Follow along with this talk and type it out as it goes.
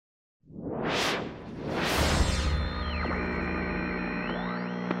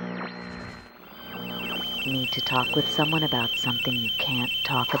Need to talk with someone about something you can't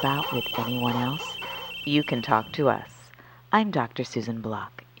talk about with anyone else? You can talk to us. I'm Dr. Susan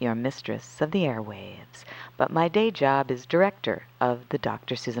Block, your mistress of the airwaves, but my day job is director of the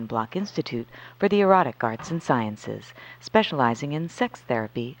Dr. Susan Block Institute for the Erotic Arts and Sciences, specializing in sex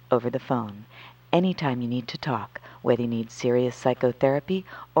therapy over the phone. Anytime you need to talk, whether you need serious psychotherapy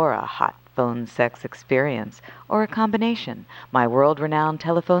or a hot phone sex experience, or a combination, my world-renowned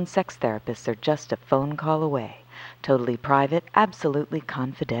telephone sex therapists are just a phone call away. Totally private, absolutely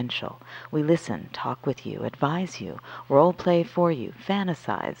confidential. We listen, talk with you, advise you, role play for you,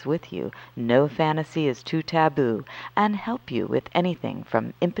 fantasize with you. No fantasy is too taboo, and help you with anything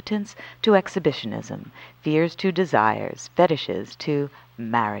from impotence to exhibitionism, fears to desires, fetishes to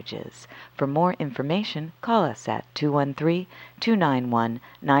marriages. For more information, call us at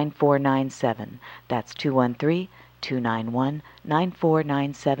 213-291-9497. That's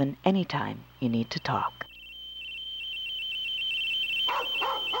 213-291-9497 anytime you need to talk.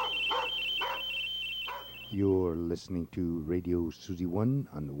 You're listening to Radio Susie One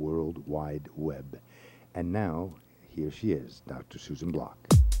on the World Wide Web. And now, here she is, Dr. Susan Block.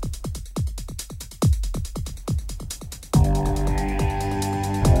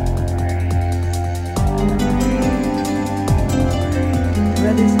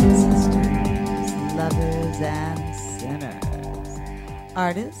 Brothers and sisters, lovers and sinners,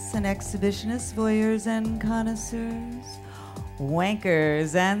 artists and exhibitionists, voyeurs and connoisseurs,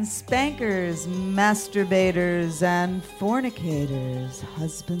 wankers and spankers, masturbators and fornicators,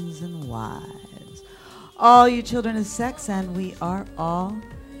 husbands and wives, all you children of sex, and we are all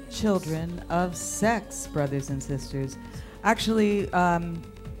children of sex, brothers and sisters. Actually,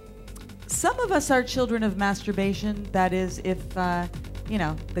 some of us are children of masturbation. That is, if, the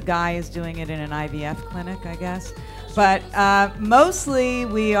guy is doing it in an IVF clinic, I guess. But mostly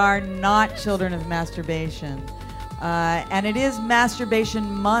we are not children of masturbation. And it is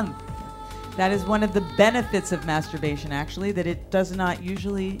Masturbation Month. That is one of the benefits of masturbation, actually, that it does not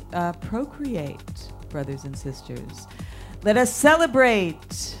usually procreate, brothers and sisters. Let us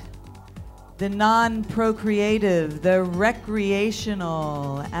celebrate the non-procreative, the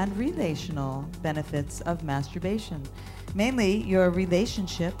recreational and relational benefits of masturbation. Mainly your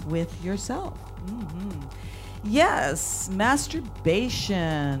relationship with yourself. Mm-hmm. Yes,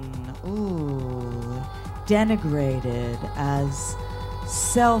 masturbation. Ooh. Denigrated as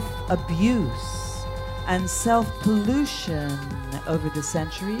self-abuse and self-pollution over the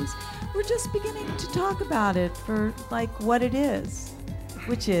centuries. We're just beginning to talk about it for like what it is,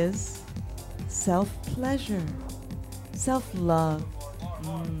 which is self-pleasure, self-love.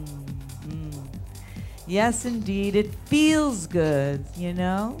 Yes, indeed, it feels good,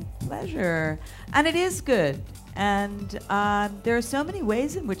 pleasure. And it is good. And there are so many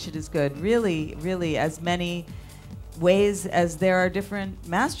ways in which it is good, really, really, as many ways as there are different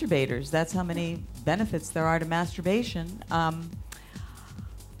masturbators. That's how many benefits there are to masturbation.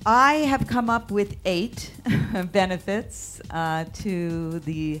 I have come up with 8 benefits to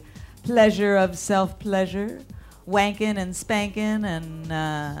the pleasure of self-pleasure, wanking and spanking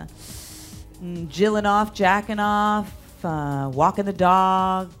and jilling off, jacking off, walking the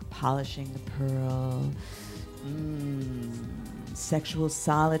dog, polishing the pearl, sexual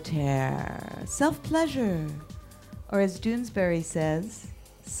solitaire, self-pleasure, or as Doonesbury says,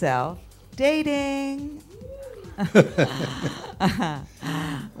 self-dating.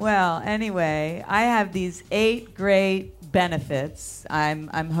 Well, anyway, I have these 8 great benefits.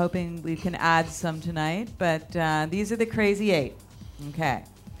 I'm hoping we can add some tonight, but these are the crazy 8. Okay.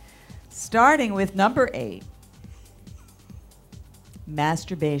 Starting with number 8.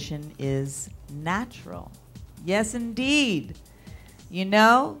 Masturbation is natural. Yes, indeed.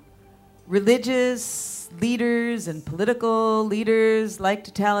 Religious leaders and political leaders like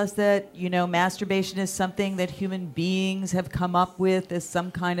to tell us that, masturbation is something that human beings have come up with as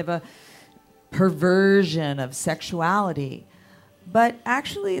some kind of a perversion of sexuality. But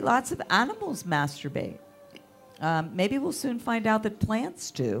actually, lots of animals masturbate. Maybe we'll soon find out that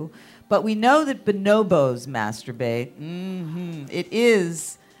plants do. But we know that bonobos masturbate. Mm-hmm. It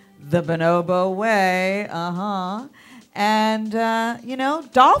is the bonobo way. And,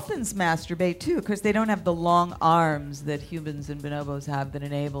 dolphins masturbate, too, because they don't have the long arms that humans and bonobos have that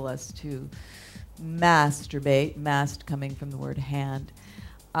enable us to masturbate, mast coming from the word hand.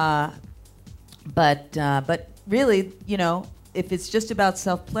 But really, if it's just about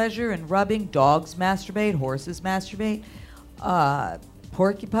self-pleasure and rubbing, dogs masturbate, horses masturbate,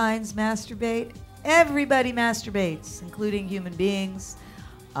 porcupines masturbate. Everybody masturbates, including human beings.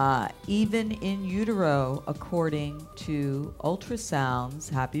 even in utero, according to ultrasounds.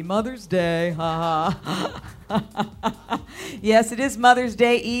 Happy Mother's Day, ha ha. Yes, it is Mother's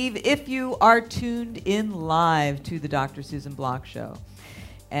Day Eve if you are tuned in live to the Dr. Susan Block Show.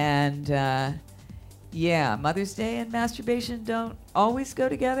 And yeah, Mother's Day and masturbation don't always go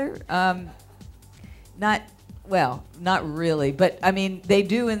together. Not really, but I mean, they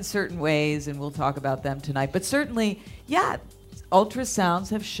do in certain ways, and we'll talk about them tonight. But certainly, yeah, ultrasounds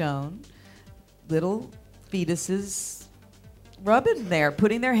have shown little fetuses rubbing there,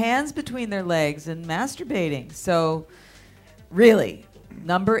 putting their hands between their legs and masturbating. So, really,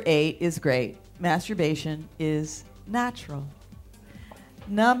 number 8 is great. Masturbation is natural.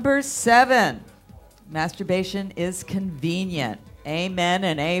 Number 7, masturbation is convenient. Amen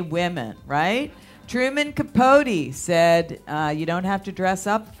and a women, right? Truman Capote said, you don't have to dress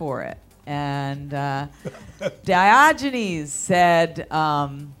up for it. And Diogenes said,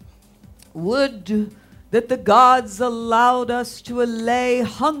 would that the gods allowed us to allay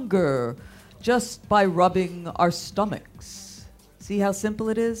hunger just by rubbing our stomachs. See how simple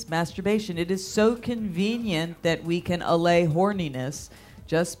it is? Masturbation. It is so convenient that we can allay horniness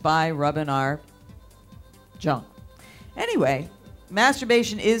just by rubbing our junk. Anyway,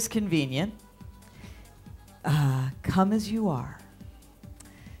 masturbation is convenient. Come as you are.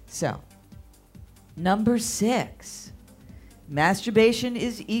 So, number 6, masturbation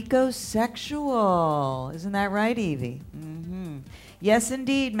is ecosexual. Isn't that right, Evie? Mm-hmm. Yes,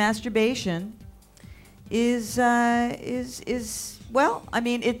 indeed. Masturbation is well, I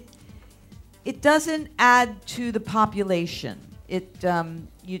mean, it doesn't add to the population. It,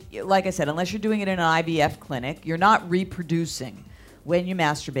 like I said, unless you're doing it in an IVF clinic, you're not reproducing when you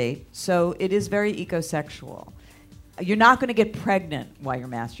masturbate, so it is very ecosexual. You're not going to get pregnant while you're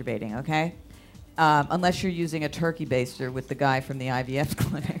masturbating, okay? Unless you're using a turkey baster with the guy from the IVF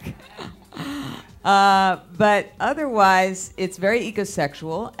clinic. But otherwise, it's very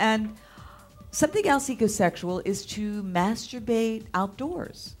ecosexual. And something else ecosexual is to masturbate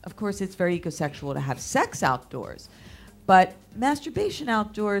outdoors. Of course, it's very ecosexual to have sex outdoors. But masturbation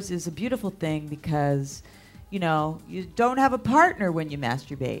outdoors is a beautiful thing because you know, you don't have a partner when you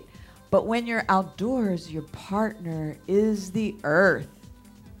masturbate. But when you're outdoors, your partner is the earth.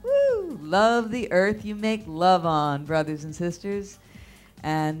 Woo! Love the earth you make love on, brothers and sisters.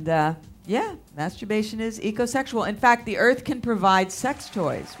 And yeah, masturbation is ecosexual. In fact, the earth can provide sex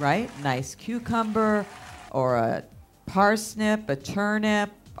toys, right? Nice cucumber or a parsnip, a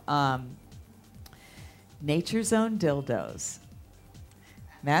turnip, nature's own dildos.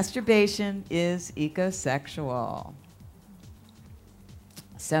 Masturbation is ecosexual.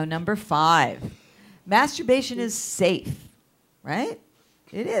 So number 5, masturbation is safe, right?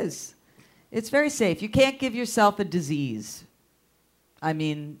 It is. It's very safe. You can't give yourself a disease. I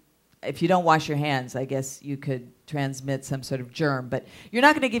mean, if you don't wash your hands, I guess you could transmit some sort of germ, but you're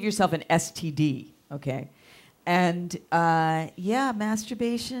not going to give yourself an STD, okay? And yeah,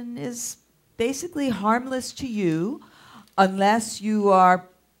 masturbation is basically harmless to you unless you are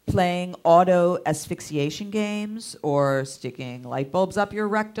playing auto asphyxiation games or sticking light bulbs up your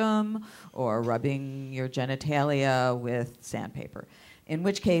rectum or rubbing your genitalia with sandpaper. In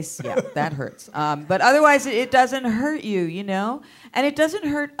which case, yeah, that hurts. But otherwise, it doesn't hurt you, you know? And it doesn't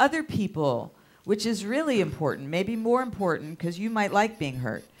hurt other people, which is really important, maybe more important because you might like being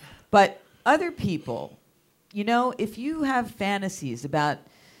hurt. But other people, you know, if you have fantasies about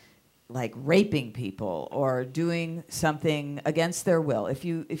like raping people or doing something against their will, if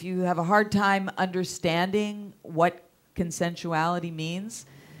you have a hard time understanding what consensuality means,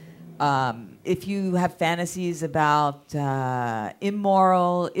 if you have fantasies about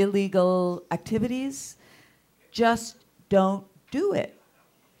immoral, illegal activities, just don't do it.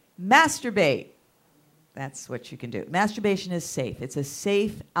 Masturbate. That's what you can do. Masturbation is safe. It's a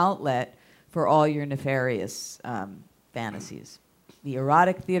safe outlet for all your nefarious fantasies. The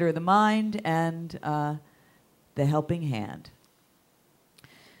erotic theater of the mind and the helping hand.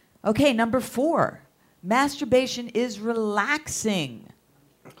 Okay, number 4. Masturbation is relaxing.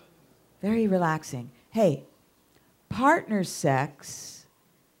 Very relaxing. Hey, partner sex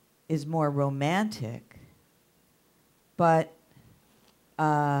is more romantic, but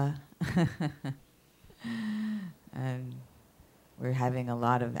and we're having a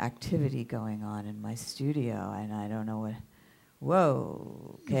lot of activity going on in my studio, and I don't know what.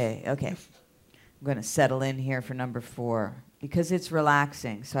 Whoa. Okay. I'm going to settle in here for number 4 because it's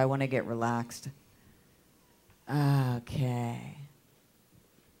relaxing, so I want to get relaxed. Okay.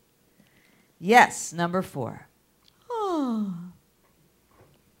 Yes, number 4. Oh.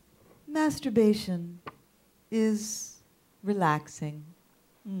 Masturbation is relaxing.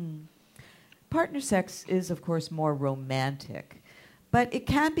 partner sex is, of course, more romantic, but it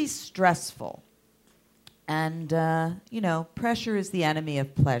can be stressful. And, pressure is the enemy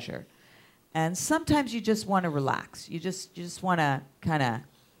of pleasure. And sometimes you just want to relax. You just want to kind of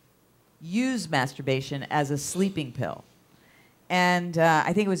use masturbation as a sleeping pill. And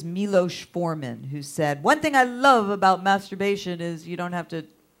I think it was Milos Forman who said, one thing I love about masturbation is you don't have to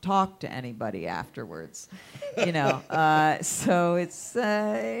talk to anybody afterwards. So it's,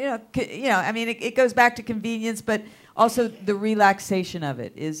 it goes back to convenience, but also the relaxation of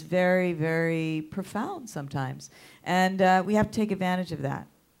it is very, very profound sometimes. And we have to take advantage of that.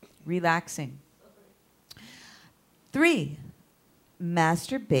 Relaxing. 3,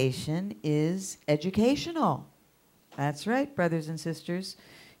 masturbation is educational. That's right, brothers and sisters.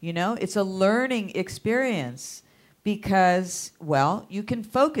 It's a learning experience because, well, you can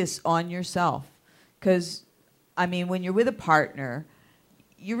focus on yourself. Because, when you're with a partner,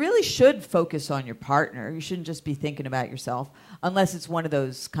 you really should focus on your partner. You shouldn't just be thinking about yourself, unless it's one of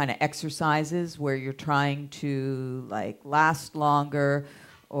those kind of exercises where you're trying to, last longer,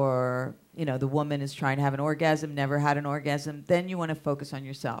 or, the woman is trying to have an orgasm, never had an orgasm. Then you want to focus on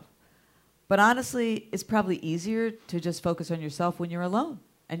yourself. But honestly, it's probably easier to just focus on yourself when you're alone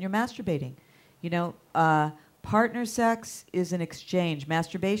and you're masturbating. Partner sex is an exchange.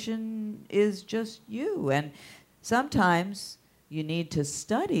 Masturbation is just you. And sometimes you need to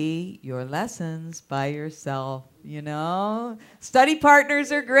study your lessons by yourself, Study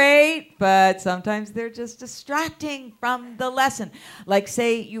partners are great, but sometimes they're just distracting from the lesson. Like,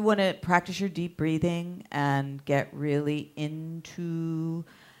 say you want to practice your deep breathing and get really into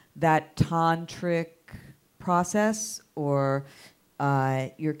that tantric process, or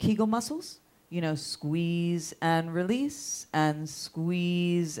your Kegel muscles, squeeze and release and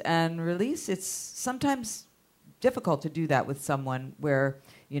squeeze and release. It's sometimes difficult to do that with someone where,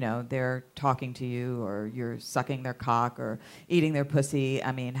 they're talking to you, or you're sucking their cock or eating their pussy.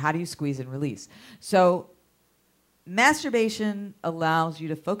 How do you squeeze and release? So masturbation allows you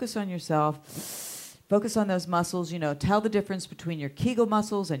to focus on yourself, focus on those muscles, tell the difference between your Kegel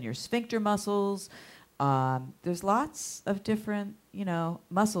muscles and your sphincter muscles. There's lots of different,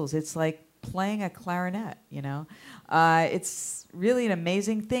 muscles. It's like playing a clarinet, It's really an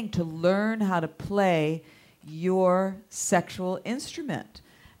amazing thing to learn how to play your sexual instrument.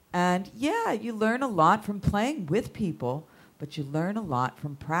 And yeah, you learn a lot from playing with people, but you learn a lot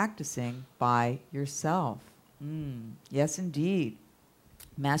from practicing by yourself. Yes, indeed.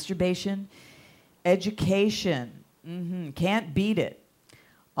 Masturbation, education. Can't beat it.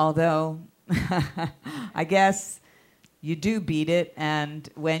 Although, I guess you do beat it, and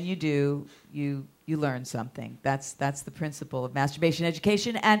when you do, you learn something. That's the principle of masturbation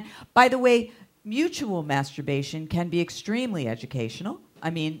education. And by the way, mutual masturbation can be extremely educational.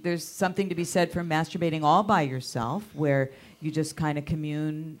 There's something to be said for masturbating all by yourself, where you just kind of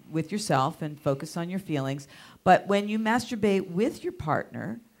commune with yourself and focus on your feelings. But when you masturbate with your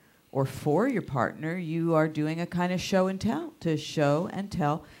partner or for your partner, you are doing a kind of show and tell, to show and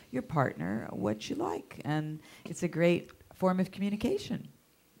tell your partner what you like. And it's a great form of communication,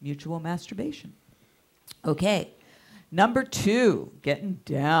 mutual masturbation. Okay, number 2, getting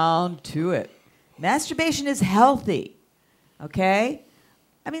down to it. Masturbation is healthy, okay?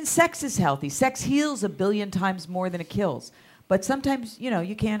 Sex is healthy. Sex heals 1 billion times more than it kills. But sometimes,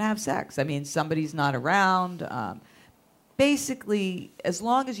 you can't have sex. Somebody's not around. Basically, as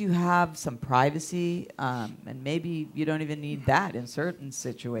long as you have some privacy, and maybe you don't even need that in certain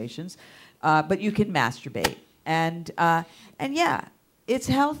situations, but you can masturbate. And yeah, it's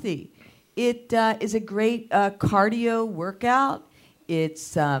healthy. It is a great cardio workout.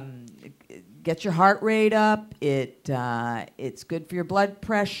 It's gets your heart rate up. It's good for your blood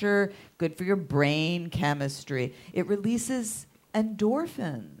pressure, good for your brain chemistry. It releases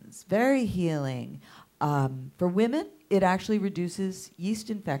endorphins, very healing. For women, it actually reduces yeast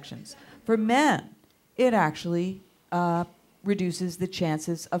infections. For men, it actually reduces the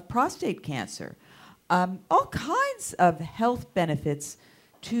chances of prostate cancer. All kinds of health benefits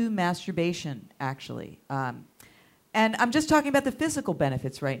to masturbation, actually. And I'm just talking about the physical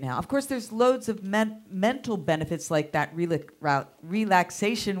benefits right now. Of course, there's loads of mental benefits, like that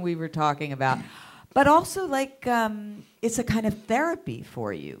relaxation we were talking about. But also, it's a kind of therapy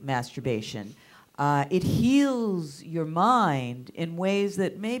for you, masturbation. It heals your mind in ways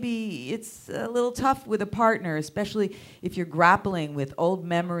that maybe it's a little tough with a partner, especially if you're grappling with old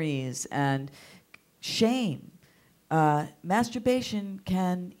memories and shame. Masturbation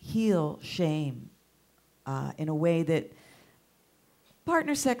can heal shame in a way that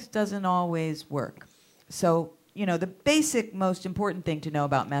partner sex doesn't always work. So you know, the basic, most important thing to know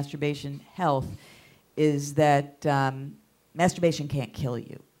about masturbation health is that masturbation can't kill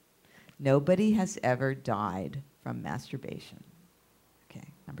you. Nobody has ever died from masturbation. Okay,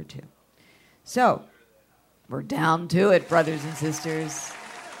 number 2. So, we're down to it, brothers and sisters.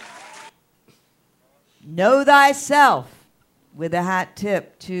 Know thyself, with a hat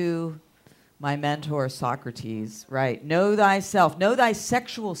tip to my mentor, Socrates, right? Know thyself, know thy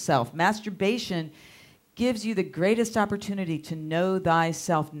sexual self. Masturbation gives you the greatest opportunity to know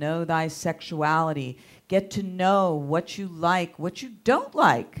thyself, know thy sexuality, get to know what you like, what you don't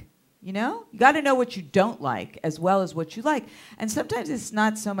like. You know, you got to know what you don't like as well as what you like. And sometimes it's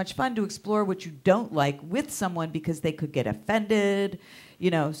not so much fun to explore what you don't like with someone because they could get offended, you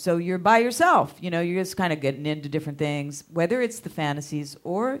know, so you're by yourself. You know, you're just kind of getting into different things, whether it's the fantasies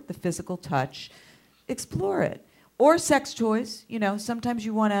or the physical touch, explore it. Or sex toys, you know, sometimes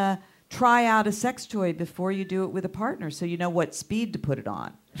you want to try out a sex toy before you do it with a partner so you know what speed to put it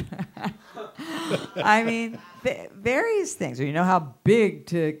on. I mean, various things, or you know how big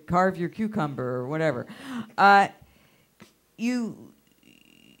to carve your cucumber or whatever.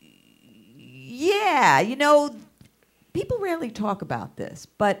 Yeah, you know, people rarely talk about this,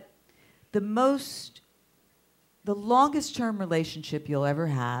 but the longest term relationship you'll ever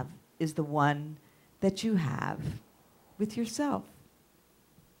have is the one that you have with yourself.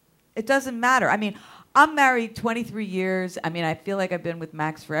 It doesn't matter. I mean, I'm married 23 years. I mean, I feel like I've been with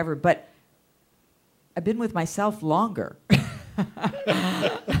Max forever, but I've been with myself longer.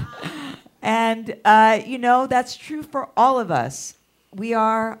 And, you know, that's true for all of us. We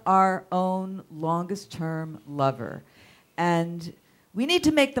are our own longest-term lover. And we need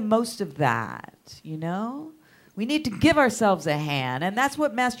to make the most of that, you know? We need to give ourselves a hand. And that's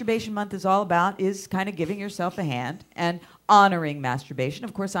what Masturbation Month is all about, is kind of giving yourself a hand and honoring masturbation.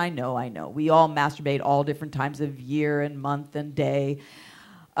 Of course, I know. We all masturbate all different times of year and month and day.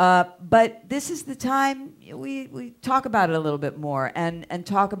 But this is the time we talk about it a little bit more and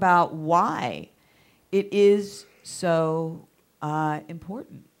talk about why it is so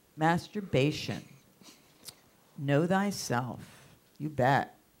important. Masturbation. Know thyself. You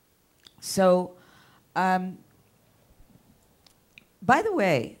bet. So, by the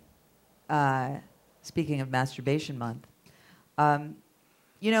way, speaking of Masturbation Month,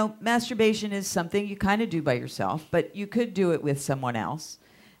 you know, masturbation is something you kind of do by yourself, but you could do it with someone else.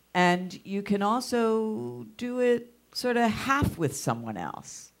 And you can also do it sort of half with someone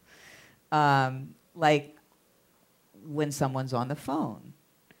else. Like when someone's on the phone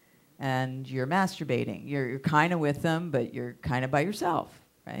and you're masturbating. You're kind of with them, but you're kind of by yourself,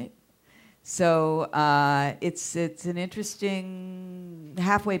 right? So it's an interesting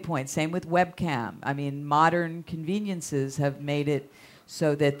halfway point. Same with webcam. I mean, modern conveniences have made it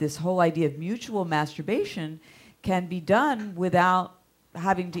so that this whole idea of mutual masturbation can be done without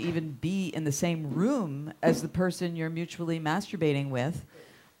having to even be in the same room as the person you're mutually masturbating with.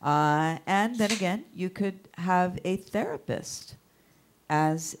 And then again, you could have a therapist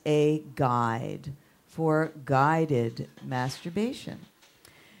as a guide for guided masturbation.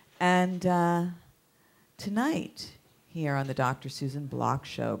 And tonight, here on the Dr. Susan Block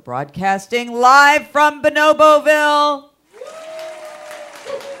Show, broadcasting live from Bonoboville,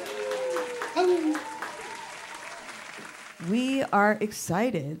 we are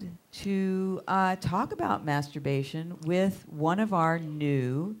excited to talk about masturbation with one of our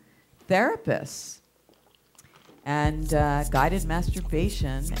new therapists and guided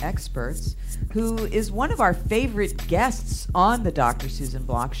masturbation experts, who is one of our favorite guests on the Dr. Susan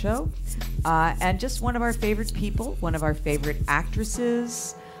Block Show, and just one of our favorite people, one of our favorite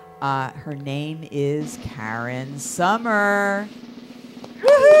actresses. Her name is Karen Summer.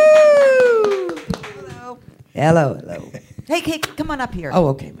 Woohoo! Hello. Hello, hello. Hey, Kate, come on up here. Oh,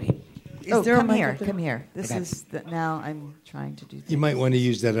 okay, wait. Is there a come mic here, up there? come here. This Okay. is now I'm trying to do things. You might want to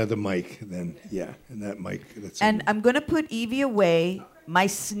use that other mic then. Yeah, and that mic. That's And I'm going to put Evie away, my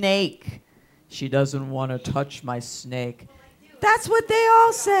snake. She doesn't want to touch my snake. That's what they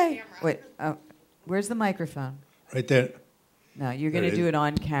all say. Wait, where's the microphone? right there. No, you're going There to it do is. it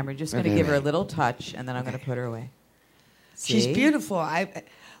on camera. Just going to give her a little touch, and then I'm going to put her away. She's See? beautiful.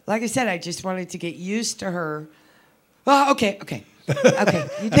 Like I said, I just wanted to get used to her. Oh, okay. Okay,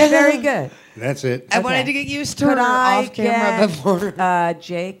 you did very good. That's it. I Okay. wanted to get used to Could her I off camera get, before.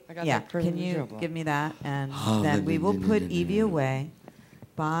 Jake, I got yeah, that pretty can you miserable. give me that? And then we will put Evie away.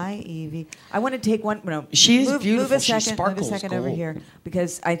 Bye, Evie. I want to take one. No, She is move, beautiful. Move a She second, sparkles move a second over gold. here,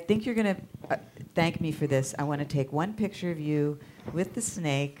 because I think you're going to thank me for this. I want to take one picture of you with the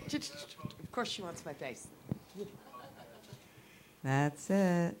snake. Of course, she wants my face. That's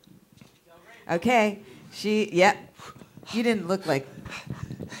it. Okay. Yeah. You didn't look like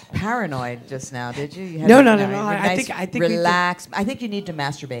paranoid just now, did you? You had No. you're I nice, think we relax. I think you need to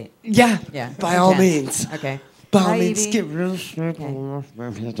masturbate. Yeah. Yeah. By all Intense. means. Okay. By all Hi, means, Evie. get real. Get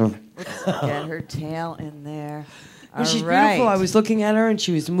her tail in there. Well, she's All right. beautiful. I was looking at her, and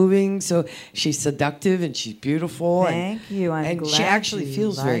she was moving, so she's seductive and she's beautiful. Thank you. I'm and glad she actually you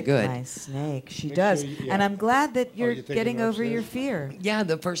feels like very good. My snake. She Make does. sure you- And yeah. I'm glad that you're you're taking getting her over your upstairs? fear. Yeah,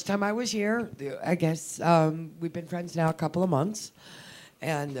 the first time I was here, I guess we've been friends now a couple of months,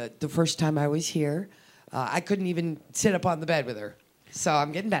 and the first time I was here, I couldn't even sit up on the bed with her. So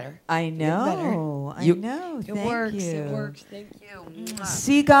I'm getting better. I Getting better. know. I You- know. It Thank works. you. It works. Thank you. Mwah.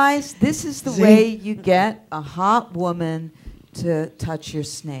 See, guys, this is the See? way you get a hot woman to touch your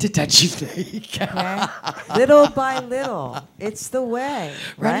snake. To touch your snake. Okay? Little by little. It's the way.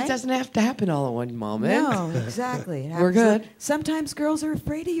 Right? Right? It doesn't have to happen all at one moment. No, exactly. It We're happens- good. Sometimes girls are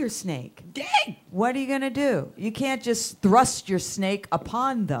afraid of your snake. Dang! What are you going to do? You can't just thrust your snake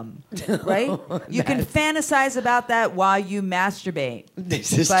upon them, right? You can fantasize about that while you masturbate.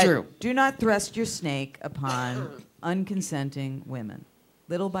 This is but true. do not thrust your snake upon unconsenting women.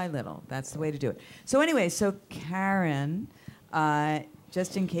 Little by little. That's the way to do it. So anyway, Karen,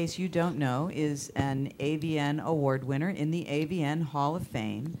 just in case you don't know, is an AVN award winner in the AVN Hall of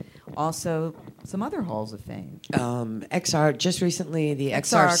Fame. Also, some other halls of fame. XR, just recently, the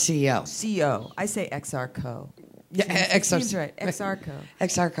XR CEO. CO. I say XR Co. Yeah, XR. Seems right. XR Co.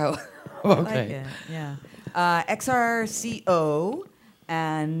 XR Co. I like Okay. it. Yeah. XRCO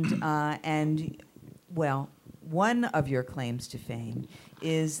and well, one of your claims to fame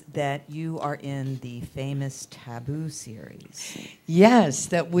is that you are in the famous Taboo series. Yes,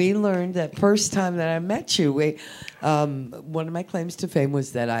 that we learned that first time that I met you. One of my claims to fame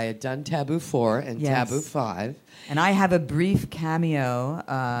was that I had done Taboo 4 and Yes. Taboo 5. And I have a brief cameo,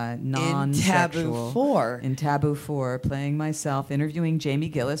 non-sexual. Taboo 4. In Taboo 4, playing myself, interviewing Jamie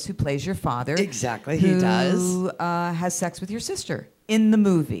Gillis, who plays your father. Exactly, he does. Who has sex with your sister in the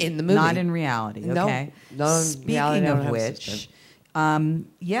movie. In the movie. Not in reality, No, okay? no, in Speaking reality, I don't of have a which, sister.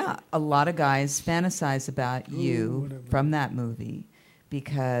 yeah, a lot of guys fantasize about you whatever. from that movie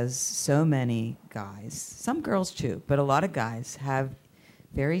because so many guys, some girls too, but a lot of guys have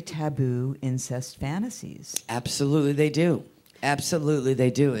very taboo incest fantasies. Absolutely, they do. Absolutely,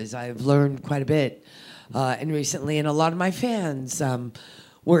 they do. As I've learned quite a bit, and recently, and a lot of my fans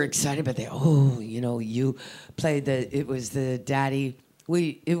were excited about that. Oh, you played it was the daddy.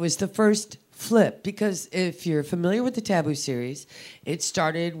 It was the first flip because if you're familiar with the Taboo series, it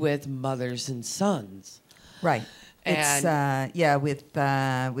started with mothers and sons. Right. It's with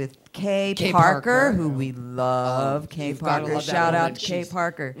Kay Kay Parker, Parker. who we love. Kay You've gotta Parker. love that Shout woman. out to Kay She's-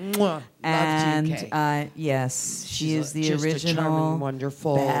 Parker. Mwah. And Love to you, Kay. yes, she She's is the just a original charming,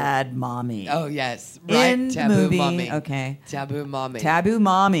 wonderful bad mommy. Oh yes, right. In the Taboo movie, mommy. okay. Taboo mommy. Taboo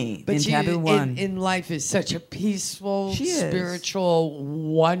mommy But in she, Taboo 1. in life is such a peaceful, She is. spiritual,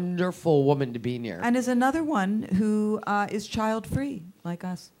 wonderful woman to be near. And is another one who is child free, like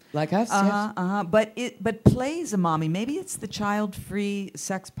us. Like us, But plays a mommy. Maybe it's the child-free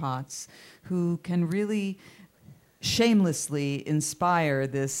sex pots who can really shamelessly inspire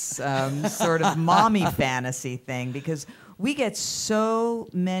this sort of mommy fantasy thing, because we get so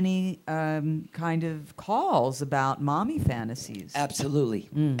many kind of calls about mommy fantasies. Absolutely,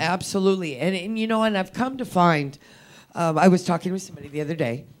 absolutely. And and I've come to find, I was talking with somebody the other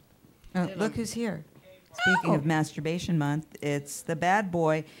day. Look who's here. Speaking of Masturbation Month, it's the bad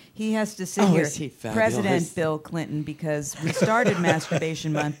boy. He has to sit Oh, here. is he fabulous. President Bill Clinton, because we started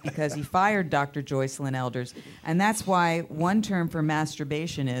Masturbation Month because he fired Dr. Joycelyn Elders. And that's why one term for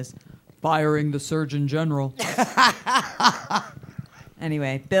masturbation is firing the Surgeon General.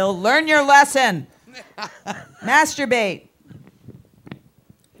 Anyway, Bill, learn your lesson. Masturbate.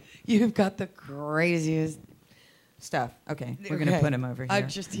 You've got the craziest Stuff. Okay, we're going to put him over here.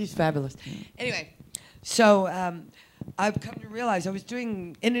 He's fabulous. Anyway, so I've come to realize I was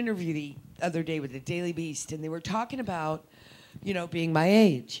doing an interview the other day with the Daily Beast, and they were talking about, being my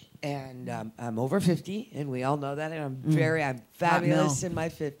age. And I'm over 50, and we all know that. And I'm fabulous MILF. in my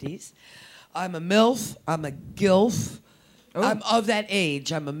 50s. I'm a MILF. I'm a GILF. Oh. I'm of that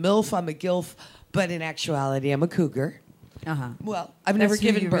age. I'm a MILF. I'm a GILF. But in actuality, I'm a cougar. Uh-huh. Well, I've That's never who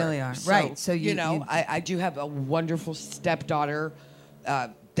given you birth. really are. Right, so you- I do have a wonderful stepdaughter,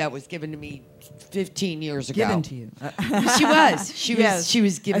 that was given to me 15 years ago. Given to you. She was. Yes. She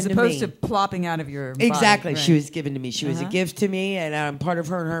was given to me. As opposed to plopping out of your body. Exactly. Right. She was given to me. She was a Uh-huh. gift to me, and I'm part of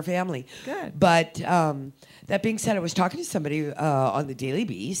her and her family. Good. But that being said, I was talking to somebody on the Daily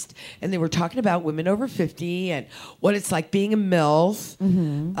Beast, and they were talking about women over 50 and what it's like being a MILF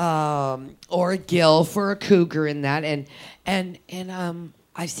or a GILF or a cougar in that. And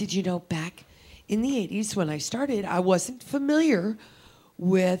I said, you know, back in the 80s when I started, I wasn't familiar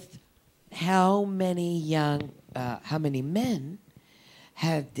with how many men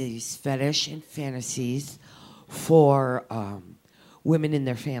had these fetish and fantasies for women in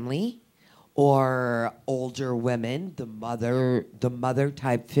their family or older women, the mother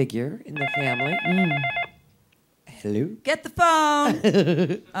type figure in the family. Hello. Get the phone.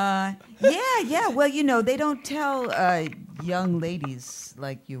 Yeah. Well, you know, they don't tell young ladies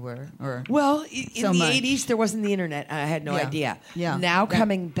like you were. Or Well, in So the much. 80s, there wasn't the internet. I had no Yeah. idea. Yeah. Now That-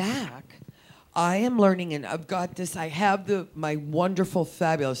 coming back, I am learning, and I've got this. I have my wonderful,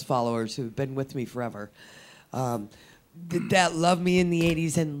 fabulous followers who've been with me forever, that love me in the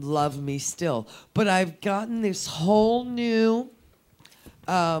 80s and love me still. But I've gotten this whole new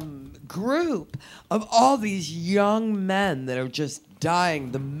group of all these young men that are just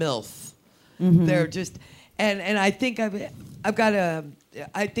dying the MILF. They're just, and I think I've got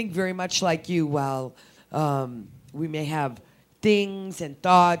I think very much like you. While we may have things and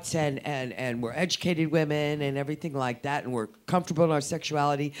thoughts and we're educated women and everything like that, and we're comfortable in our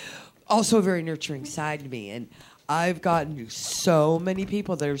sexuality, also a very nurturing side to me. And I've gotten so many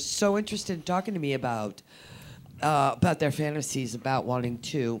people that are so interested in talking to me about their fantasies about wanting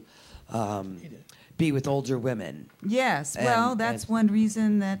to be with older women. Yes. And- Well, that's and- one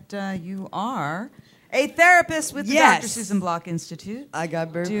reason that you are a therapist with the Yes. Dr. Susan Block Institute. I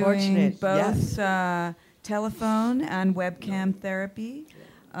got very doing fortunate. both Yes. telephone and webcam therapy.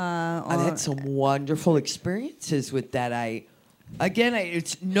 I've had some wonderful experiences with that.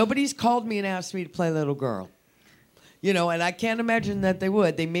 It's nobody's called me and asked me to play little girl. You know, and I can't imagine that they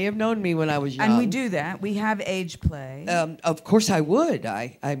would. They may have known me when I was young. And we do that. We have age play. Of course, I would.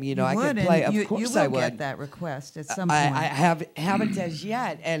 I mean, I would, could play. and Of course, you will I would. get that request at some I point. haven't as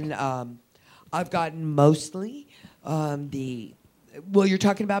yet, and I've gotten mostly Well, you're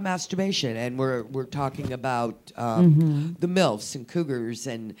talking about masturbation, and we're talking about the MILFs and cougars,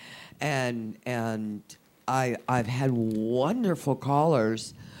 and I've had wonderful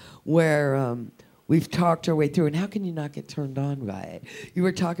callers where we've talked our way through. And how can you not get turned on by it? You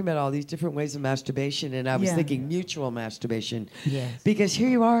were talking about all these different ways of masturbation, and I was Yeah. thinking mutual masturbation. Yes. Because here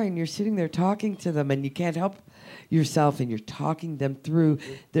you are, and you're sitting there talking to them, and you can't help yourself, and you're talking them through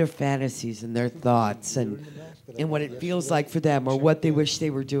their fantasies and their thoughts and what it feels like for them or what they wish they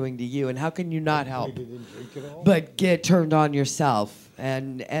were doing to you. And how can you not help but get turned on yourself?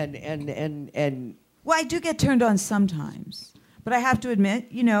 And Well, I do get turned on sometimes. But I have to admit,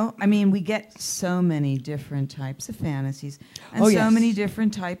 you know, I mean, we get so many different types of fantasies and Oh, so yes. many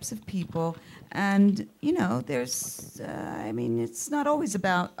different types of people. And, you know, there's, I mean, it's not always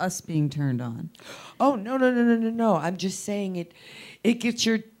about us being turned on. oh, no. I'm just saying it gets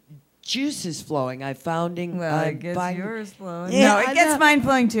your juices flowing. I founding. Well, it gets yours flowing. Yeah, no, I it gets know. mine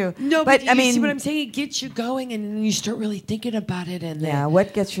flowing too. No, but I you mean, see what I'm saying? It gets you going, and then you start really thinking about it. And Yeah, then,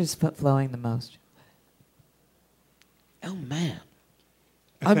 what gets yours flowing the most? oh man,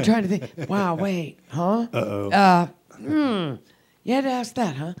 I'm trying to think. Wow, wait, huh? You had to ask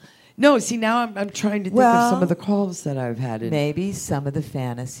that, huh? No, see, now I'm trying to think of some Well, of the calls that I've had. Maybe some of the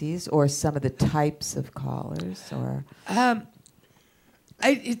fantasies or some of the types of callers or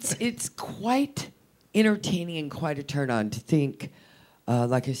It's quite entertaining and quite a turn on to think,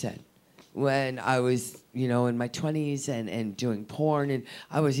 like I said, when I was, you know, in my 20s and doing porn, and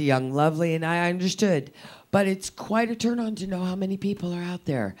I was a young lovely, and I understood. But it's quite a turn on to know how many people are out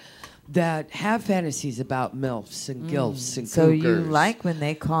there that have fantasies about MILFs and GILFs and so you cougars. like when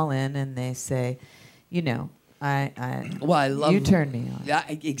they call in and they say, you know, I Well, I love you turn me on. Yeah,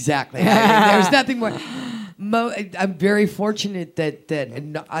 exactly. There's nothing more. I'm very fortunate that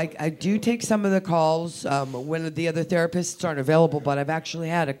I do take some of the calls when the other therapists aren't available, but I've actually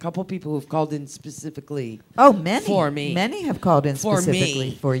had a couple people who've called in specifically. Oh, many For me. Many have called in For specifically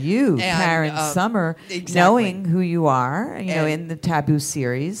me. for you, And, Karen Summer, exactly. knowing who you are, you know, And- in the Taboo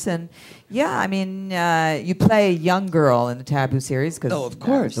series, and yeah, I mean, you play a young girl in the Taboo series because Oh, of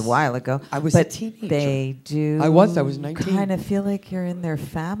course. a while ago. I was a but teenager. They do. I was 19. Kind of feel like you're in their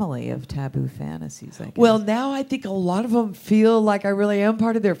family of taboo fantasies. I guess. Well, now I think a lot of them feel like I really am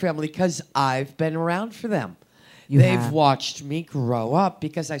part of their family because I've been around for them. They've have. watched me grow up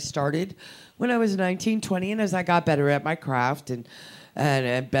because I started when I was 19, 20, and as I got better at my craft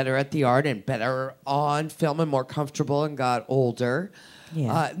and better at the art and better on film and more comfortable and got older.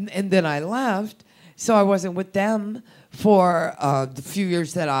 Yeah. And then I left, so I wasn't with them for the few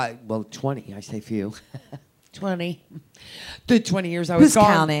years that 20, I say few. 20. The 20 years I was Who's gone.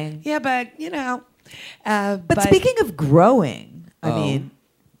 counting? Yeah, but, you know. But speaking of growing, Oh.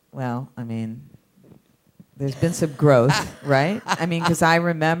 I mean, there's been some growth, right? I mean, because I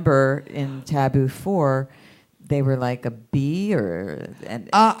remember in Taboo 4, they were like a B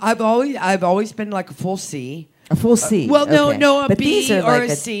I've always been like a full C. a full C. Well, okay. no, a but B these are or like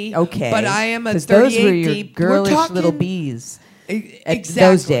a C. Okay, But I am a 'cause those were 38 your deep. girlish We're talking, little Bs at exactly.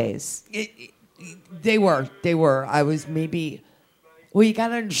 those days. They were. I was maybe. Well, you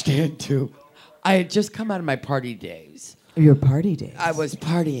gotta understand too. I had just come out of my party days. Your party days. I was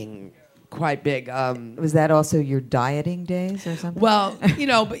partying quite big. Was that also your dieting days or something? Well,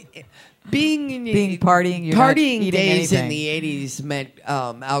 but being partying, you're not partying eating days anything. in the 80s meant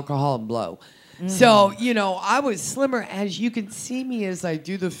alcohol and blow. So, I was slimmer. As you can see me as I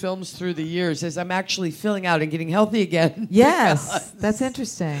do the films through the years, as I'm actually filling out and getting healthy again. Yes, that's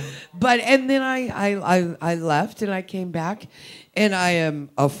interesting. And then I left and I came back, and I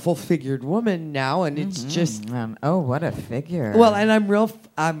am a full-figured woman now, and it's just Oh, what a figure! well, and I'm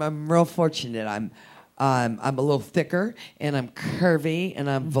real fortunate. I'm a little thicker, and I'm curvy, and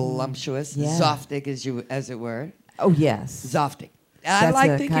I'm voluptuous, Yeah. zoftig as it were. Oh yes, Zoftig. I That's like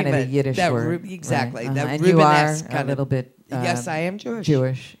a thinking kind of a it. Yiddish that word, exactly. right. That And you are Rubenesque a kind little bit. yes, I am Jewish.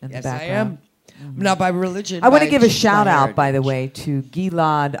 Jewish in Yes, the background. I am. Not by religion. I want to by give a just shout my out, by the heritage. way, to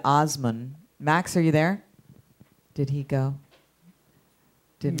Gilad Osman. Max, are you there? Did he go?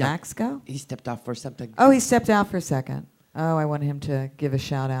 Did No. Max go? He stepped off for something. Oh, he stepped out for a second. Oh, I want him to give a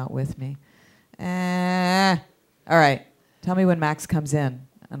shout out with me. All right. Tell me when Max comes in,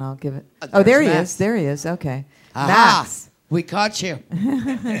 and I'll give it. Oh, there there's he Max. is. There he is. Okay. Aha! Max. We caught you.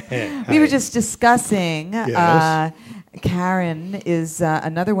 We were just discussing. Yes. Karen is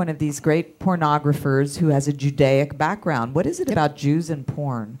another one of these great pornographers who has a Judaic background. What is it about Jews and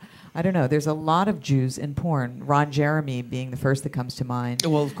porn? I don't know. There's a lot of Jews in porn. Ron Jeremy being the first that comes to mind.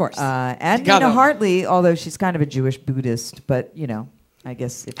 Well, of course. And Gotta- Nina Hartley, although she's kind of a Jewish Buddhist, but I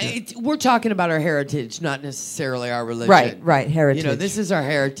guess if you're We're talking about our heritage, not necessarily our religion. right, heritage. This is our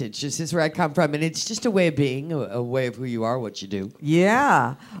heritage. This is where I come from, and it's just a way of being, a way of who you are, what you do.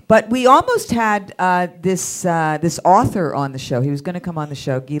 Yeah, but we almost had this author on the show. He was going to come on the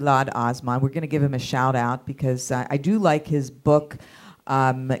show, Gilad Osman. We're going to give him a shout out because I do like his book,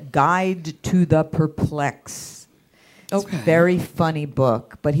 Guide to the Perplexed. It's Okay. a very funny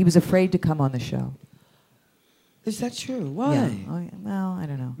book, but he was afraid to come on the show. Is that true? Why? Yeah. Well, I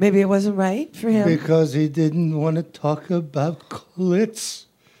don't know. Maybe it wasn't right for him. Because he didn't want to talk about clits.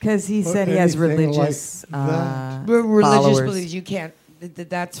 Because he Or said he has anything religious like that. Religious followers. beliefs, you can't.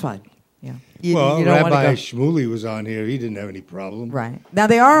 That's fine. Yeah. You Well, don't want Rabbi to Shmuley was on here. He didn't have any problem. Right. Now,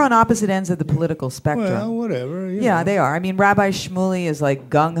 they are on opposite ends of the political spectrum. Well, whatever. you Yeah, know. they are. I mean, Rabbi Shmuley is like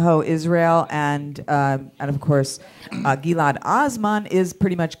gung-ho Israel, and of course, Gilad Osman is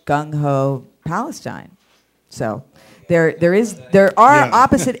pretty much gung-ho Palestine. So there are Yeah.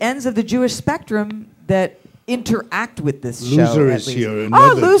 opposite ends of the Jewish spectrum that interact with this show. Loser at is least. here, Oh,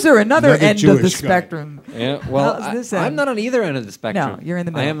 another- loser, another end of the Jewish guy. spectrum. Yeah, well, How's this I'm end? not on either end of the spectrum. No, you're in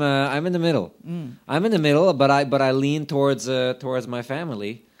the I middle. am. I'm in the middle. I'm in the middle, but I lean towards my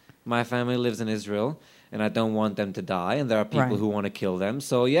family. My family lives in Israel, and I don't want them to die. And there are people Right. who want to kill them.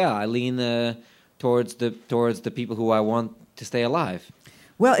 So yeah, I lean towards the people who I want to stay alive.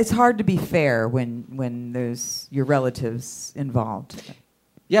 Well, it's hard to be fair when there's your relatives involved.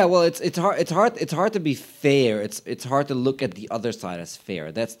 Yeah, well, it's hard to be fair. It's hard to look at the other side as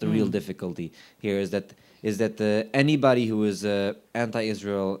fair. That's the real difficulty here. Is that anybody who is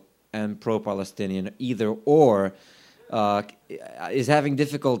anti-Israel and pro-Palestinian, either or, is having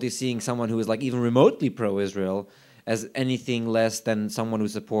difficulty seeing someone who is like even remotely pro-Israel as anything less than someone who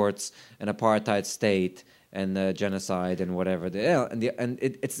supports an apartheid state and genocide and whatever.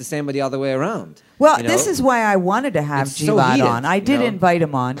 It's the same, but the other way around. Well, you this know? is why I wanted to have It's so Gilad heated, on. I you did know? invite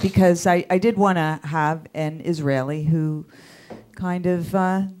him on because I did want to have an Israeli who kind of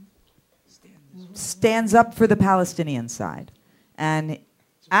stands up for the Palestinian side.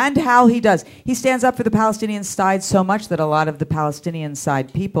 And how he does. He stands up for the Palestinian side so much that a lot of the Palestinian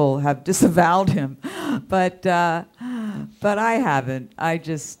side people have disavowed him. But I haven't. I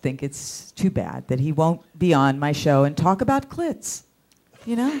just think it's too bad that he won't be on my show and talk about clits.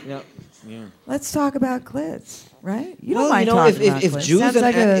 You know? Yeah. Let's talk about clits, right? You don't Well, mind you know, talking if about clits. Jews sounds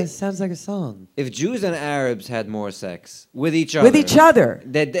and like sounds like a song. If Jews and Arabs had more sex with each other, With each other.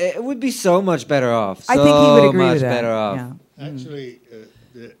 that it would be so much better off. I think he would agree much with that. better off. Yeah. Actually,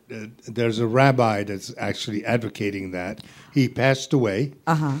 there's a rabbi that's actually advocating that. He passed away.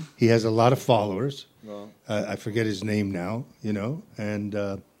 Uh-huh. He has a lot of followers. Well, I forget his name now,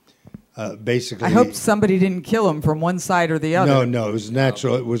 and basically... I hope somebody didn't kill him from one side or the other. No, it was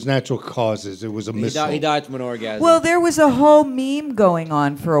natural. It was natural causes. It was a missile. he died from an orgasm. Well, there was a whole meme going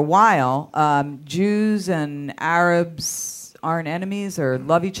on for a while. Jews and Arabs aren't enemies or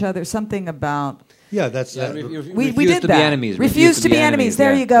love each other. Something about... Yeah, that's... We refused did to that. be enemies. Refused to be enemies.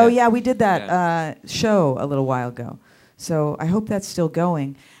 There you go. Yeah. Yeah, we did that show a little while ago. So I hope that's still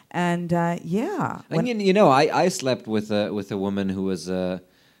going. And yeah. And I slept with a woman who was.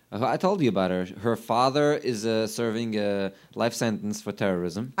 I told you about her. Her father is serving a life sentence for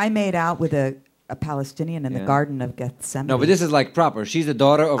terrorism. I made out with a Palestinian in the Yeah. Garden of Gethsemane. No, but this is like proper. She's the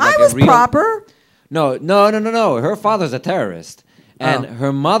daughter of I like was a real. proper. No. Her father's a terrorist, and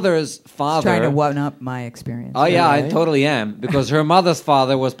her mother's father. Trying to one up my experience. Oh yeah, I Right. totally am because her mother's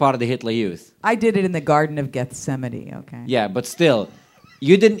father was part of the Hitler Youth. I did it in the Garden of Gethsemane. Okay. Yeah, but still,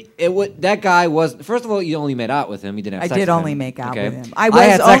 you didn't. That guy was. First of all, you only made out with him. You didn't have I sex did with only him. make out Okay? with him. I had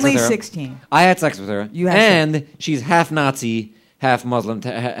was sex only with her. 16. I had sex with her, You had and she's half Nazi, half Muslim,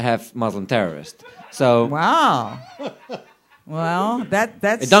 half Muslim terrorist. So Wow. Well,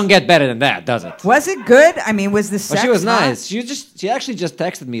 that's. it don't get better than that, does it? Was it good? I mean, was the But sex she was hot? nice. She actually just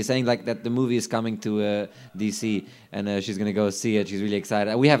texted me saying like that the movie is coming to DC and she's gonna go see it. She's really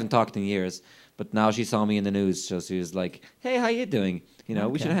excited. We haven't talked in years, but now she saw me in the news, so she was like, "Hey, how you doing?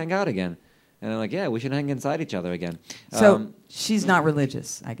 We should hang out again." And I'm like, "Yeah, we should hang inside each other again." So she's not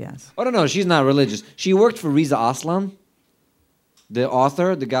religious, I guess. Oh no, she's not religious. She worked for Riza Aslan, the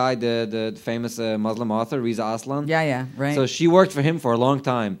author, the guy, the famous Muslim author, Riza Aslan. Yeah, right. So she worked for him for a long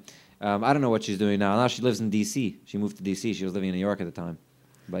time. I don't know what she's doing now. Now she lives in D.C. She moved to D.C. She was living in New York at the time.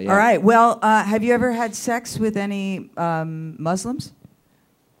 But yeah. All right. Well, have you ever had sex with any Muslims?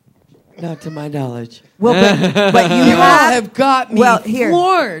 Not to my knowledge. Well, but you You all have. have got me Well, here.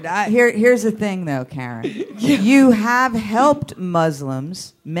 floored. Here's the thing, though, Karen. You have helped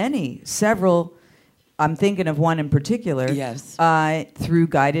Muslims, several. I'm thinking of one in particular. Yes. Through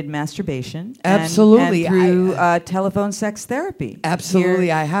guided masturbation. Absolutely. And through telephone sex therapy. Absolutely,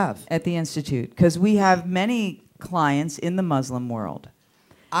 here I have. at the Institute, because we have many clients in the Muslim world.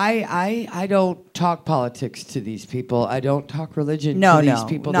 I don't talk politics to these people. I don't talk religion No, to these no,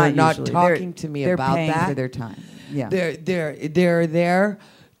 people. not They're not usually. talking to me they're about paying that. for their time. Yeah, They're there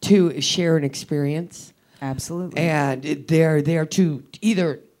to share an experience, absolutely. and they're there to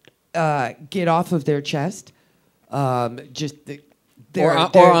either get off of their chest, just the, Or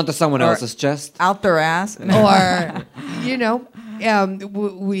they're- onto someone or- else's chest. Out their ass. or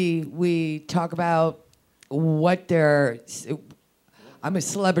we talk about what they're. I'm a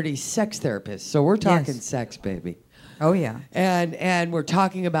celebrity sex therapist, so we're talking Yes. sex, baby. Oh yeah. And we're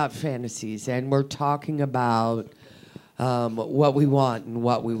talking about fantasies, and we're talking about what we want and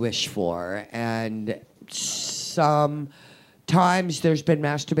what we wish for. And sometimes there's been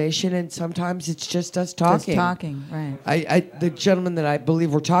masturbation, and sometimes it's just us talking. Just talking, right. The gentleman that I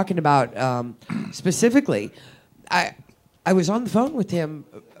believe we're talking about specifically, I was on the phone with him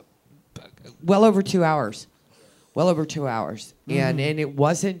well over 2 hours. And it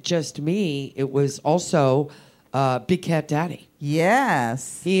wasn't just me, it was also Big Cat Daddy.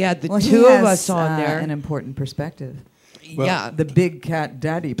 Yes. He had the Well, two he of has, us on there. An important perspective. Yeah, The Big Cat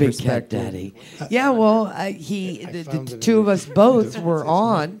Daddy Big Cat perspective. Daddy. Yeah, well, the two of us both were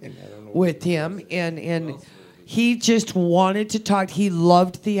on with him, and he just wanted to talk. He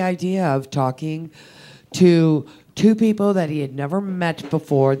loved the idea of talking to two people that he had never met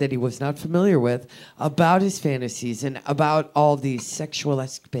before, that he was not familiar with, about his fantasies and about all these sexual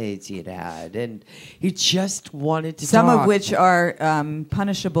escapades he had had, and he just wanted to Some talk. of which are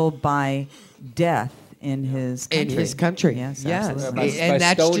punishable by death in his country. in his country. Yes, yes. absolutely. By And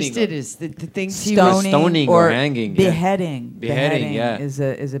that's stoning just them. it. Is the things he was Stoning, Stoning or hanging, yeah. beheading. Beheading, yeah. is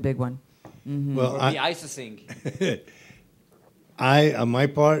a big one. Well, Or the icing. I, on my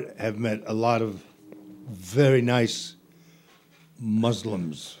part, have met a lot of very nice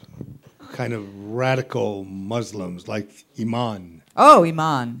Muslims, kind of radical Muslims, like Iman. Oh,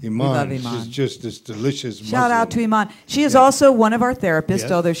 Iman. We love Iman, Iman. she's just this delicious Shout out to Muslim. Iman. She is also one of our therapists,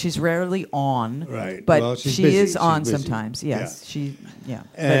 Yes. although she's rarely on. Right. But Well, she's she busy. is She's on busy. sometimes. Yes. Yeah.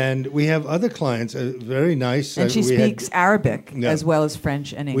 But- And we have other clients, very nice. and she we had- speaks Arabic Yeah. as well as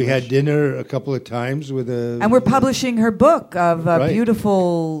French and English. We had dinner a couple of times with a... And we're publishing her book of Right.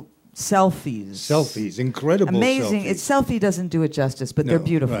 beautiful selfies. Selfies, incredible Amazing. selfies. Selfie doesn't do it justice, but they're No,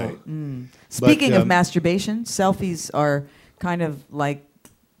 beautiful. right. Speaking of um, masturbation, selfies are kind of like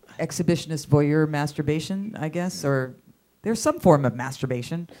exhibitionist voyeur masturbation, I guess, or There's some form of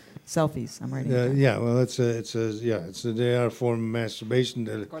masturbation. Selfies. I'm writing. It Yeah, well, they are a form of masturbation.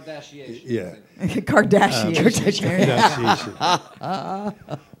 Kardashian. Yeah. down. Kardashian.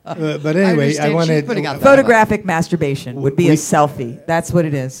 But anyway, I understand. wanted. She's putting out Photographic masturbation would be a selfie. That's what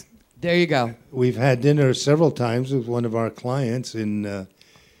it is. There you go. We've had dinner several times with one of our clients in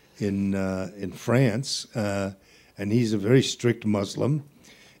France, and he's a very strict Muslim.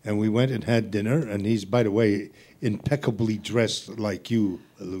 And we went and had dinner, and he's, by the way, impeccably dressed like you,